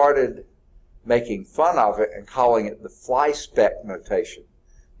they started making fun of it and calling it the fly speck notation.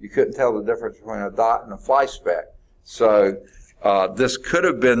 You couldn't tell the difference between a dot and a fly speck. So this could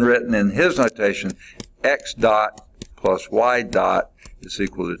have been written in his notation, x dot plus y dot is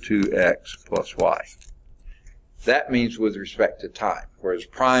equal to 2x plus y. That means with respect to time, whereas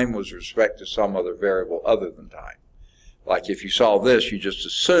prime was with respect to some other variable other than time. Like if you saw this, you just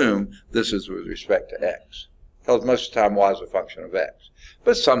assume this is with respect to x, because most of the time y is a function of x.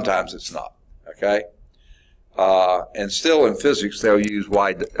 But sometimes it's not, okay? And still in physics, they'll use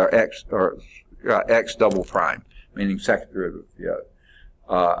y or x double prime, meaning second derivative. Yeah.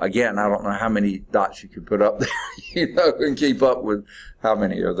 Again, I don't know how many dots you can put up there, and keep up with how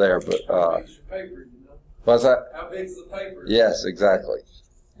many are there. But what's that? How big's the paper? Yes, exactly.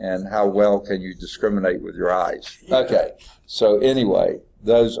 And how well can you discriminate with your eyes? Okay. So anyway,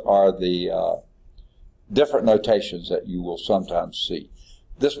 those are the different notations that you will sometimes see.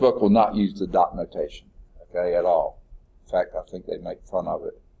 This book will not use the dot notation, okay, at all. In fact, I think they make fun of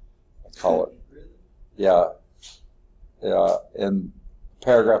it. I call it, yeah. In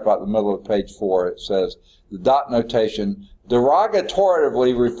paragraph about the middle of page 4, it says, the dot notation,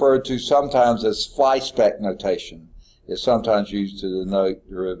 derogatorily referred to sometimes as fly speck notation, is sometimes used to denote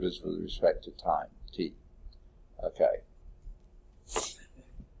derivatives with respect to time, t. Okay.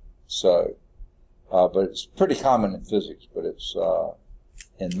 So, but it's pretty common in physics, but it's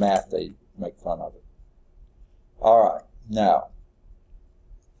in math they make fun of it. All right, now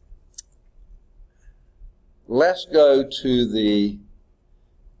let's go to the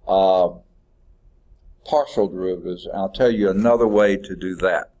partial derivatives. I'll tell you another way to do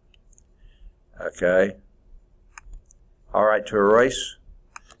that. Okay. All right, to erase.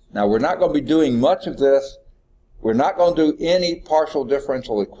 Now we're not going to be doing much of this. We're not going to do any partial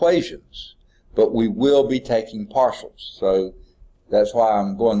differential equations, but we will be taking partials. So that's why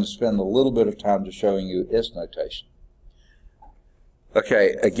I'm going to spend a little bit of time just showing you its notation.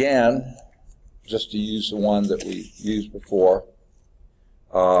 Okay, again, just to use the one that we used before,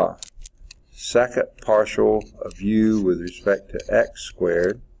 second partial of u with respect to x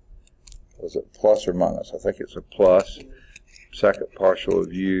squared. Was it plus or minus? I think it's a plus. Second partial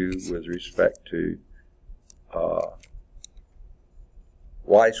of u with respect to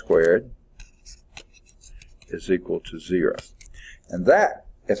y squared is equal to 0. And that,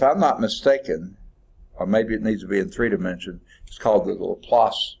 if I'm not mistaken, or maybe it needs to be in 3 dimensions, it's called the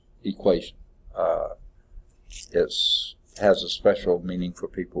Laplace equation. It has a special meaning for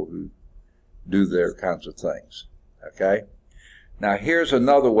people who do their kinds of things. Okay? Now here's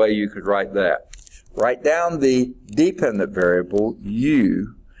another way you could write that. Write down the dependent variable,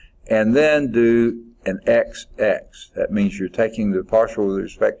 u, and then do an xx. That means you're taking the partial with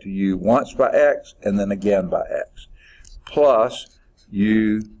respect to u once by x, and then again by x, plus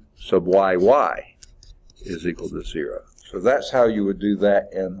u sub yy is equal to 0. So that's how you would do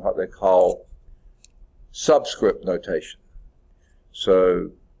that in what they call subscript notation.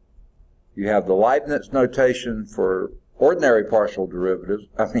 So you have the Leibniz notation for ordinary derivatives,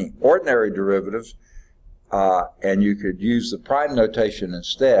 and you could use the prime notation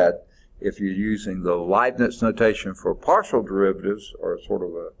instead. If you're using the Leibniz notation for partial derivatives, or sort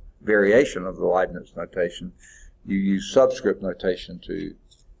of a variation of the Leibniz notation, you use subscript notation to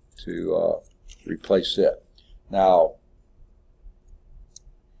replace it. Now,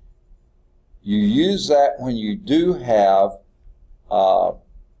 you use that when you do have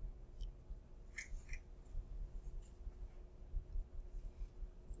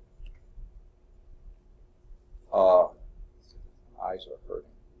eyes are hurting.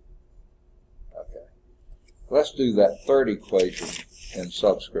 Okay. Let's do that third equation in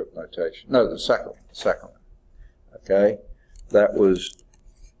subscript notation. No, the second one. Okay. That was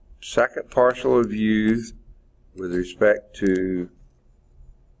second partial of u with respect to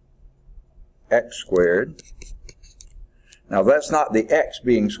x squared. Now that's not the x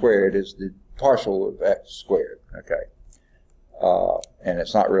being squared, it's the partial of x squared. Okay. And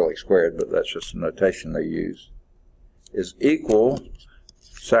it's not really squared, but that's just the notation they use. Is equal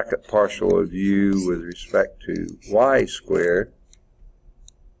second partial of u with respect to y squared.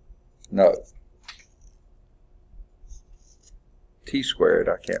 No. T squared,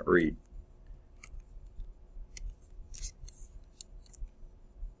 I can't read.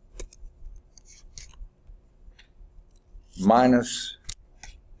 Minus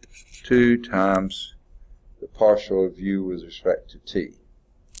 2 times the partial of u with respect to t.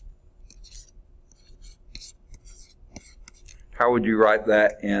 how would you write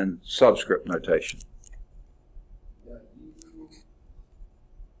that in subscript notation?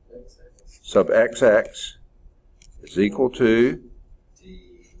 Sub xx is equal to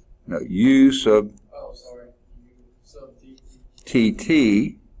u sub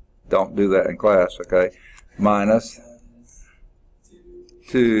tt, don't do that in class, okay, minus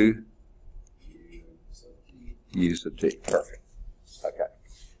 2 u sub t. Perfect. Okay.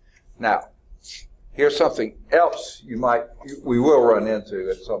 Now, here's something else we will run into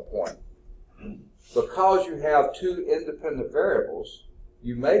at some point. Because you have two independent variables,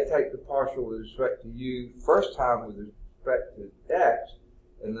 you may take the partial with respect to u first time with respect to x,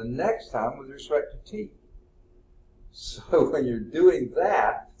 and the next time with respect to t. So when you're doing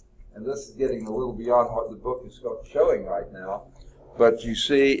that, and this is getting a little beyond what the book is showing right now, but you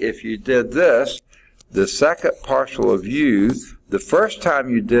see if you did this, the second partial of u, the first time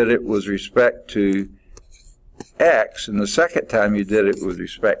you did it with respect to x, and the second time you did it with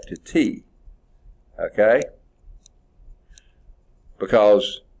respect to t. Okay?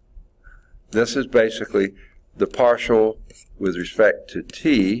 Because this is basically the partial with respect to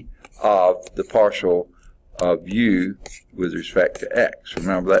t of the partial of u with respect to x.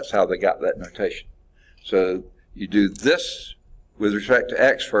 Remember, that's how they got that notation. So you do this with respect to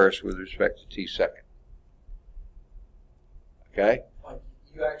x first, with respect to t second. Okay? Like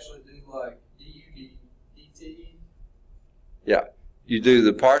you actually do like du dt? Yeah. You do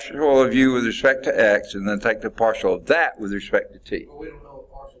the partial of u with respect to x, and then take the partial of that with respect to t. But we don't know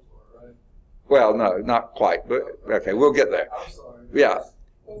what partials are, right? Well, no, not quite, but okay, we'll get there. I'm sorry. Yeah.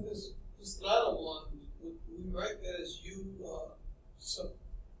 Well, this latter one, we write that as u sub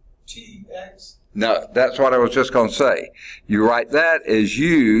tx. No, that's what I was just going to say. You write that as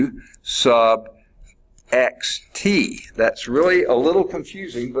u sub xt. That's really a little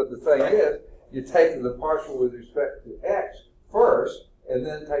confusing, but the thing is, you're taking the partial with respect to x first, and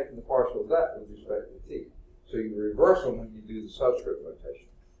then taking the partial of that with respect to t. So you reverse them when you do the subscript notation.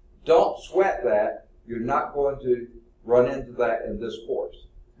 Don't sweat that. You're not going to run into that in this course.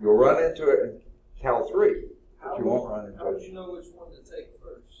 You'll run into it in Cal 3, but you won't run into it. How would you know which one to take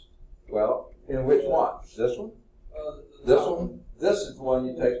first? Well, in which one? This one? This one? This is the one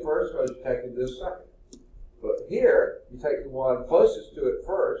you take first because you're taking this second. But here, you take the one closest to it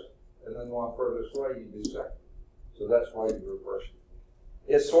first, and then the one furthest away you do second. So that's why you reverse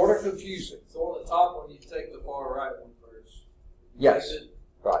it. It's sort of confusing. So on the top one, you take the far right one first. Yes. Take it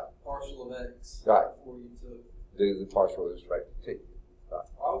Right. partial of x. Right. Before you took. Do the partial with respect to t. Right.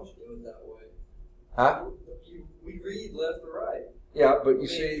 Why would you do it that way? Huh? We read left to right. Yeah, but you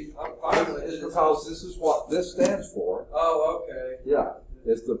see, I'm fine with it's it. because this is what this stands for. Oh, okay. Yeah.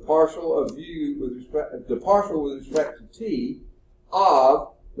 It's the partial of u with respect, the partial with respect to t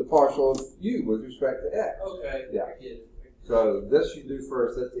of the partial of u with respect to x. Okay. Yeah. I get it. So this you do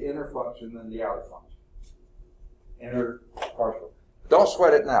first. That's the inner function, then the outer function. Inner partial. Don't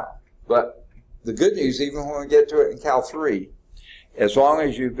sweat it now. But the good news, even when we get to it in Cal 3, as long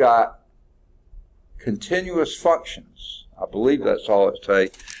as you've got continuous functions, I believe that's all it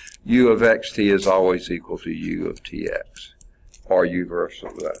takes, u of xt is always equal to u of tx, or u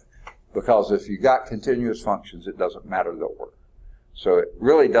versus that. Because if you've got continuous functions, it doesn't matter the order. So it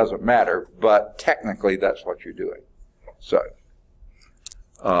really doesn't matter, but technically that's what you're doing. So,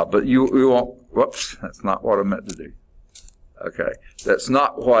 but you won't, whoops, that's not what I meant to do. Okay, that's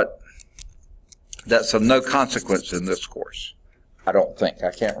of no consequence in this course. I don't think.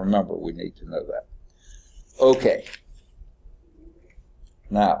 I can't remember. We need to know that. Okay.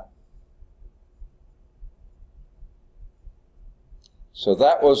 Now, so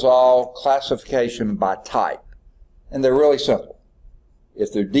that was all classification by type. And they're really simple.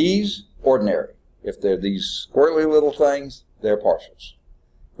 If they're D's, ordinary. If they're these squirrely little things, they're partials.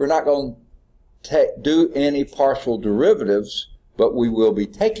 We're not going to do any partial derivatives, but we will be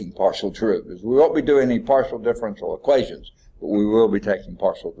taking partial derivatives. We won't be doing any partial differential equations, but we will be taking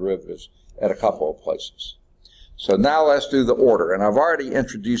partial derivatives at a couple of places. So now let's do the order. And I've already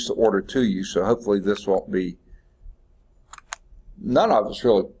introduced the order to you, so hopefully this won't be, none of it's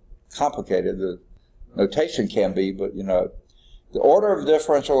really complicated. The notation can be, but you know, the order of the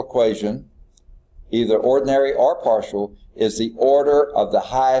differential equation, either ordinary or partial, is the order of the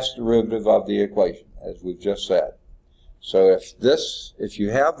highest derivative of the equation, as we've just said. So if you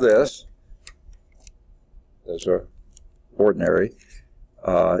have this, those are ordinary,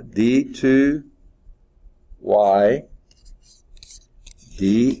 d2y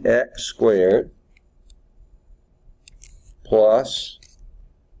dx squared plus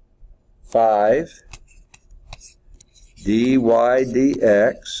 5 dy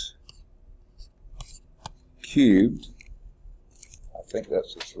dx cubed think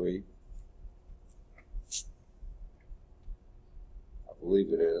that's the 3. I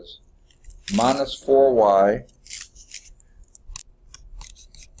believe it is. Minus 4y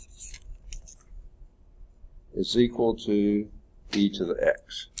is equal to e to the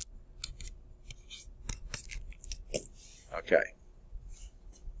x. Okay.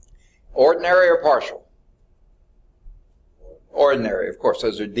 Ordinary or partial? Ordinary. Of course,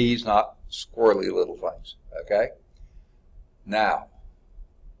 those are d's, not squirrely little things. Okay? Now,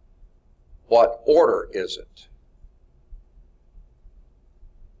 what order is it?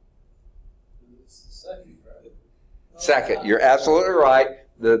 It's the second, right? Second. You're absolutely right.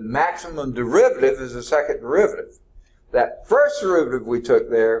 The maximum derivative is the second derivative. That first derivative we took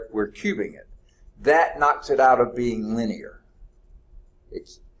there, we're cubing it. That knocks it out of being linear.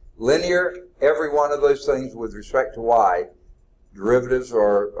 It's linear, every one of those things with respect to y, derivatives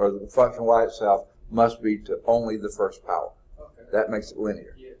or the function y itself, must be to only the first power. Okay. That makes it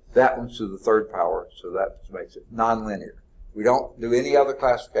linear. Yes. That one's to the third power, so that makes it nonlinear. We don't do any other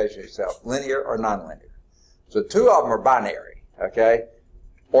classification except linear or nonlinear. So 2 of them are binary, okay?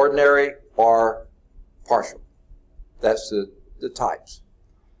 Ordinary or partial. That's the types.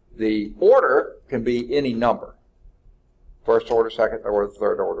 The order can be any number. First order, second order,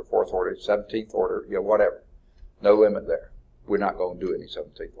 third order, fourth order, 17th order, whatever. No limit there. We're not going to do any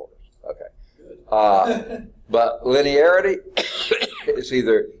 17th orders. Okay. Good. But linearity is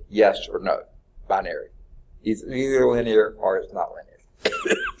either yes or no. Binary. It's either linear or it's not linear.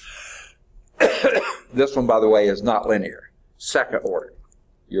 This one, by the way, is not linear. Second order.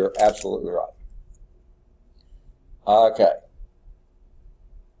 You're absolutely right. Okay.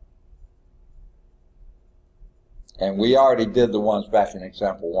 And we already did the ones back in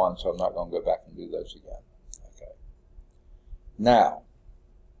example 1, so I'm not going to go back and do those again. Okay. Now,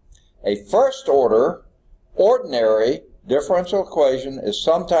 a first order ordinary differential equation is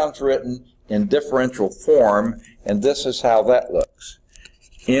sometimes written in differential form, and this is how that looks.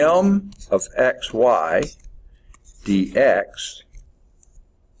 M of xy dx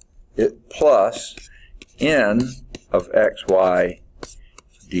plus n of xy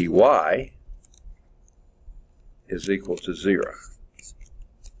dy is equal to 0.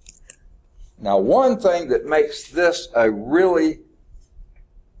 Now, one thing that makes this a really,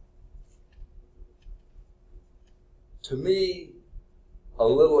 to me, a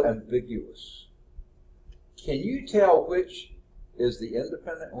little ambiguous. Can you tell which is the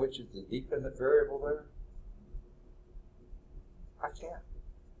independent and which is the dependent variable there? I can't.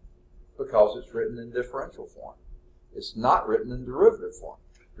 Because it's written in differential form. It's not written in derivative form.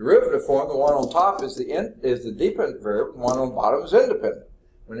 Derivative form, the one on top is the dependent variable, the one on the bottom is independent.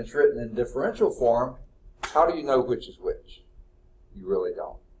 When it's written in differential form, how do you know which is which? You really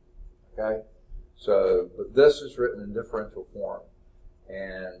don't. Okay? So, but this is written in differential form,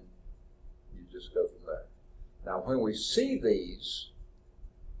 and you just go from there. Now, when we see these,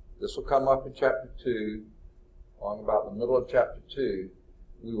 this will come up in chapter 2, along about the middle of chapter 2,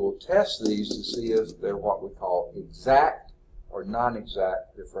 we will test these to see if they're what we call exact or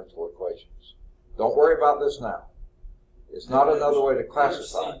non-exact differential equations. Don't worry about this now. It's not another way to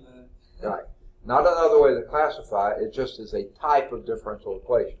classify. Right. Not another way to classify, it just is a type of differential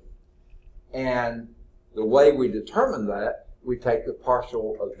equation. And the way we determine that, we take the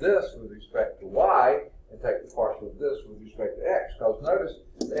partial of this with respect to y and take the partial of this with respect to x. Because notice,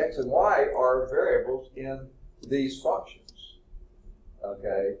 the x and y are variables in these functions.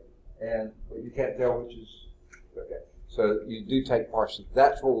 Okay? And but you can't tell which is, okay. So you do take partial.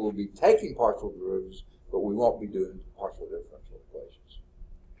 That's where we'll be taking partial derivatives, but we won't be doing partial differential equations.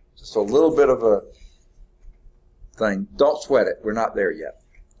 Just a little bit of a thing. Don't sweat it. We're not there yet.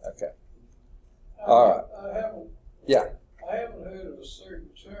 Okay. All right. I haven't heard of a certain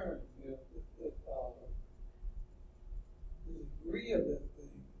term that the degree of that thing.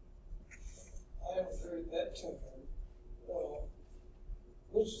 I haven't heard that term.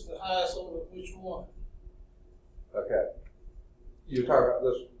 Which is the highest order of which one? Okay. You're talking about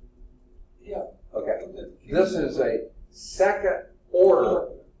this one? Yeah. Okay. This is a second order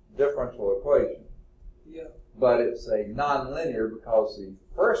differential equation. Yeah. But it's a nonlinear because the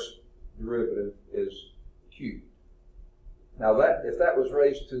first derivative is cubed. Now that if that was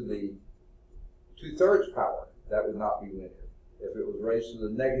raised to the 2/3 power, that would not be linear. If it was raised to the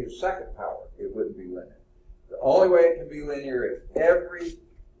negative second power, it wouldn't be linear. The only way it can be linear if every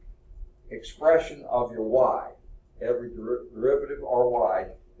expression of your y, every derivative or y,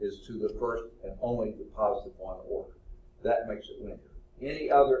 is to the first and only the positive one order. That makes it linear.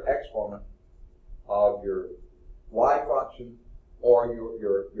 Any other exponent of your y function or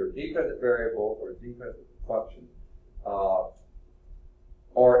your dependent variable or dependent function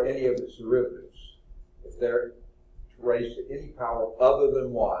or any of its derivatives, if they're raised to any power other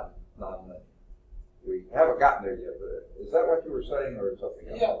than 1, non-linear. We haven't gotten there yet, but is that what you were saying, or something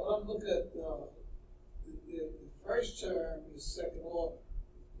else? Yeah, well, I'm looking at the first term is second order.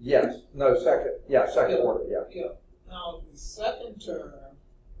 Yes, no, second, second order, Yeah. Now, the second term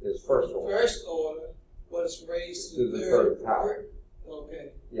is first order. First order, but it's raised To the third power.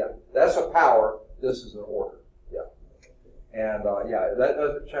 Okay. Yeah, that's a power, this is an order, yeah. And, that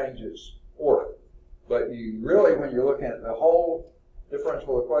doesn't change its order. But you really, when you're looking at the whole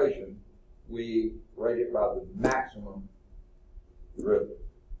differential equation, we rate it by the maximum derivative.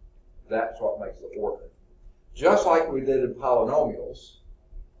 That's what makes the order. Just like we did in polynomials,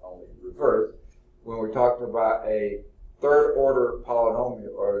 only reversed, when we talked about a third order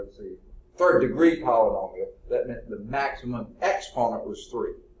polynomial, or the third degree polynomial, that meant the maximum exponent was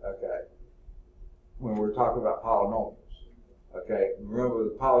 3, okay? When we were talking about polynomials, okay? Remember,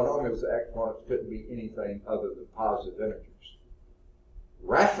 the polynomials, the exponents couldn't be anything other than positive integers.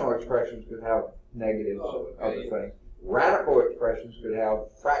 Rational expressions could have negatives and other things. Radical expressions could have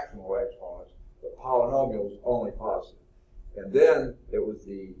fractional exponents, but polynomials only positive. And then it was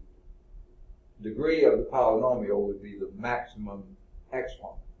the degree of the polynomial would be the maximum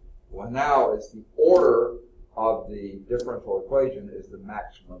exponent. Well, now it's the order of the differential equation is the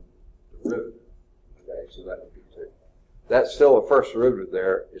maximum derivative. Okay, so that would be 2. That's still a first derivative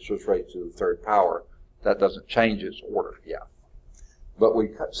there. It's just raised to the third power. That doesn't change its order, But we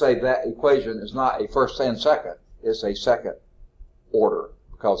say that equation is not a first and second. It's a second order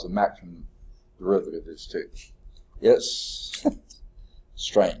because the maximum derivative is 2. It's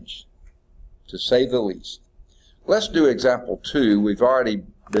strange, to say the least. Let's do example 2. We've already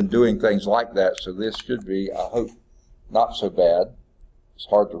been doing things like that, so this should be, I hope, not so bad. It's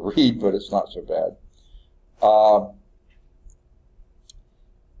hard to read, but it's not so bad.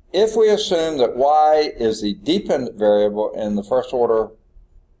 If we assume that y is the dependent variable in the first order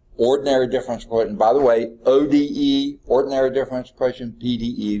ordinary differential equation, by the way, ODE, ordinary differential equation,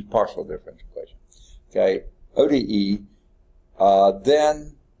 PDE, partial differential equation, okay, ODE,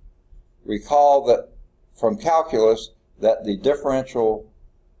 then recall that from calculus that the differential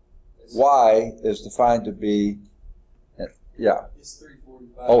y is defined to be, It's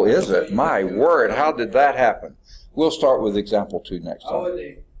 345. Oh, is it? My word, how did that happen? We'll start with example 2 next time. I would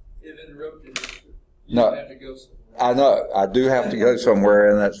have interrupted you. No. You have to go somewhere. I know. I do have to go somewhere,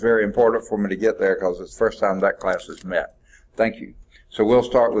 and that's very important for me to get there because it's the first time that class is met. Thank you. So we'll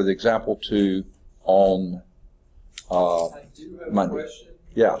start with example 2 on I do have Monday. a question.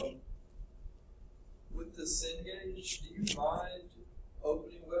 Yeah. With the Cengage, do you mind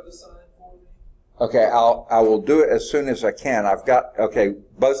opening WebAssign for me? Okay, I will do it as soon as I can. I've got, okay,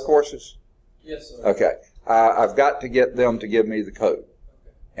 both courses? Yes, sir. Okay. I've got to get them to give me the code.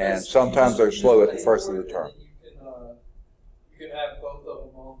 Okay. And sometimes they're slow at the first of the pay for term. it, and then you can have both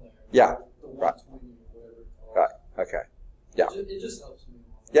of them on there. Yeah. The Right. 120 or whatever it's called. Right. Okay. Yeah. It just helps me.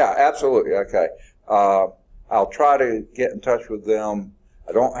 Yeah, absolutely. Okay. I'll try to get in touch with them.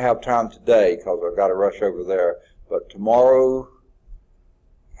 I don't have time today because I've got to rush over there. But tomorrow,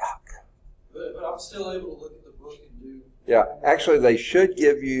 But I'm still able to look at the book and do. yeah, actually they should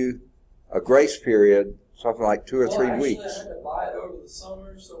give you a grace period, something like 2 or 3 actually, weeks. I had to buy it over the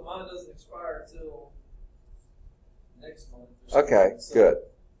summer, so mine doesn't expire until next month. or Okay, something, so good.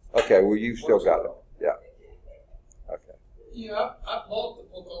 Okay, well you've still works got it. well. Yeah. Okay. Yeah, I bought the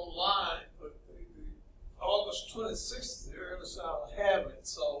book online, but the August 26th is the earliest I'll have it.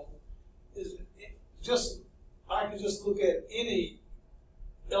 So, is it just I can just look at any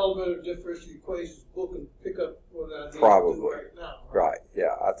elevator differential equations book and pick up what I need to Probably. do right now. Right,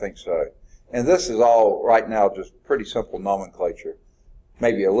 yeah, I think so. And this is all, right now, just pretty simple nomenclature.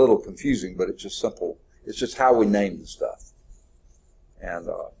 Maybe a little confusing, but it's just simple. It's just how we name the stuff. And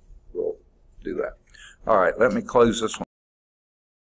we'll do that. All right, let me close this one.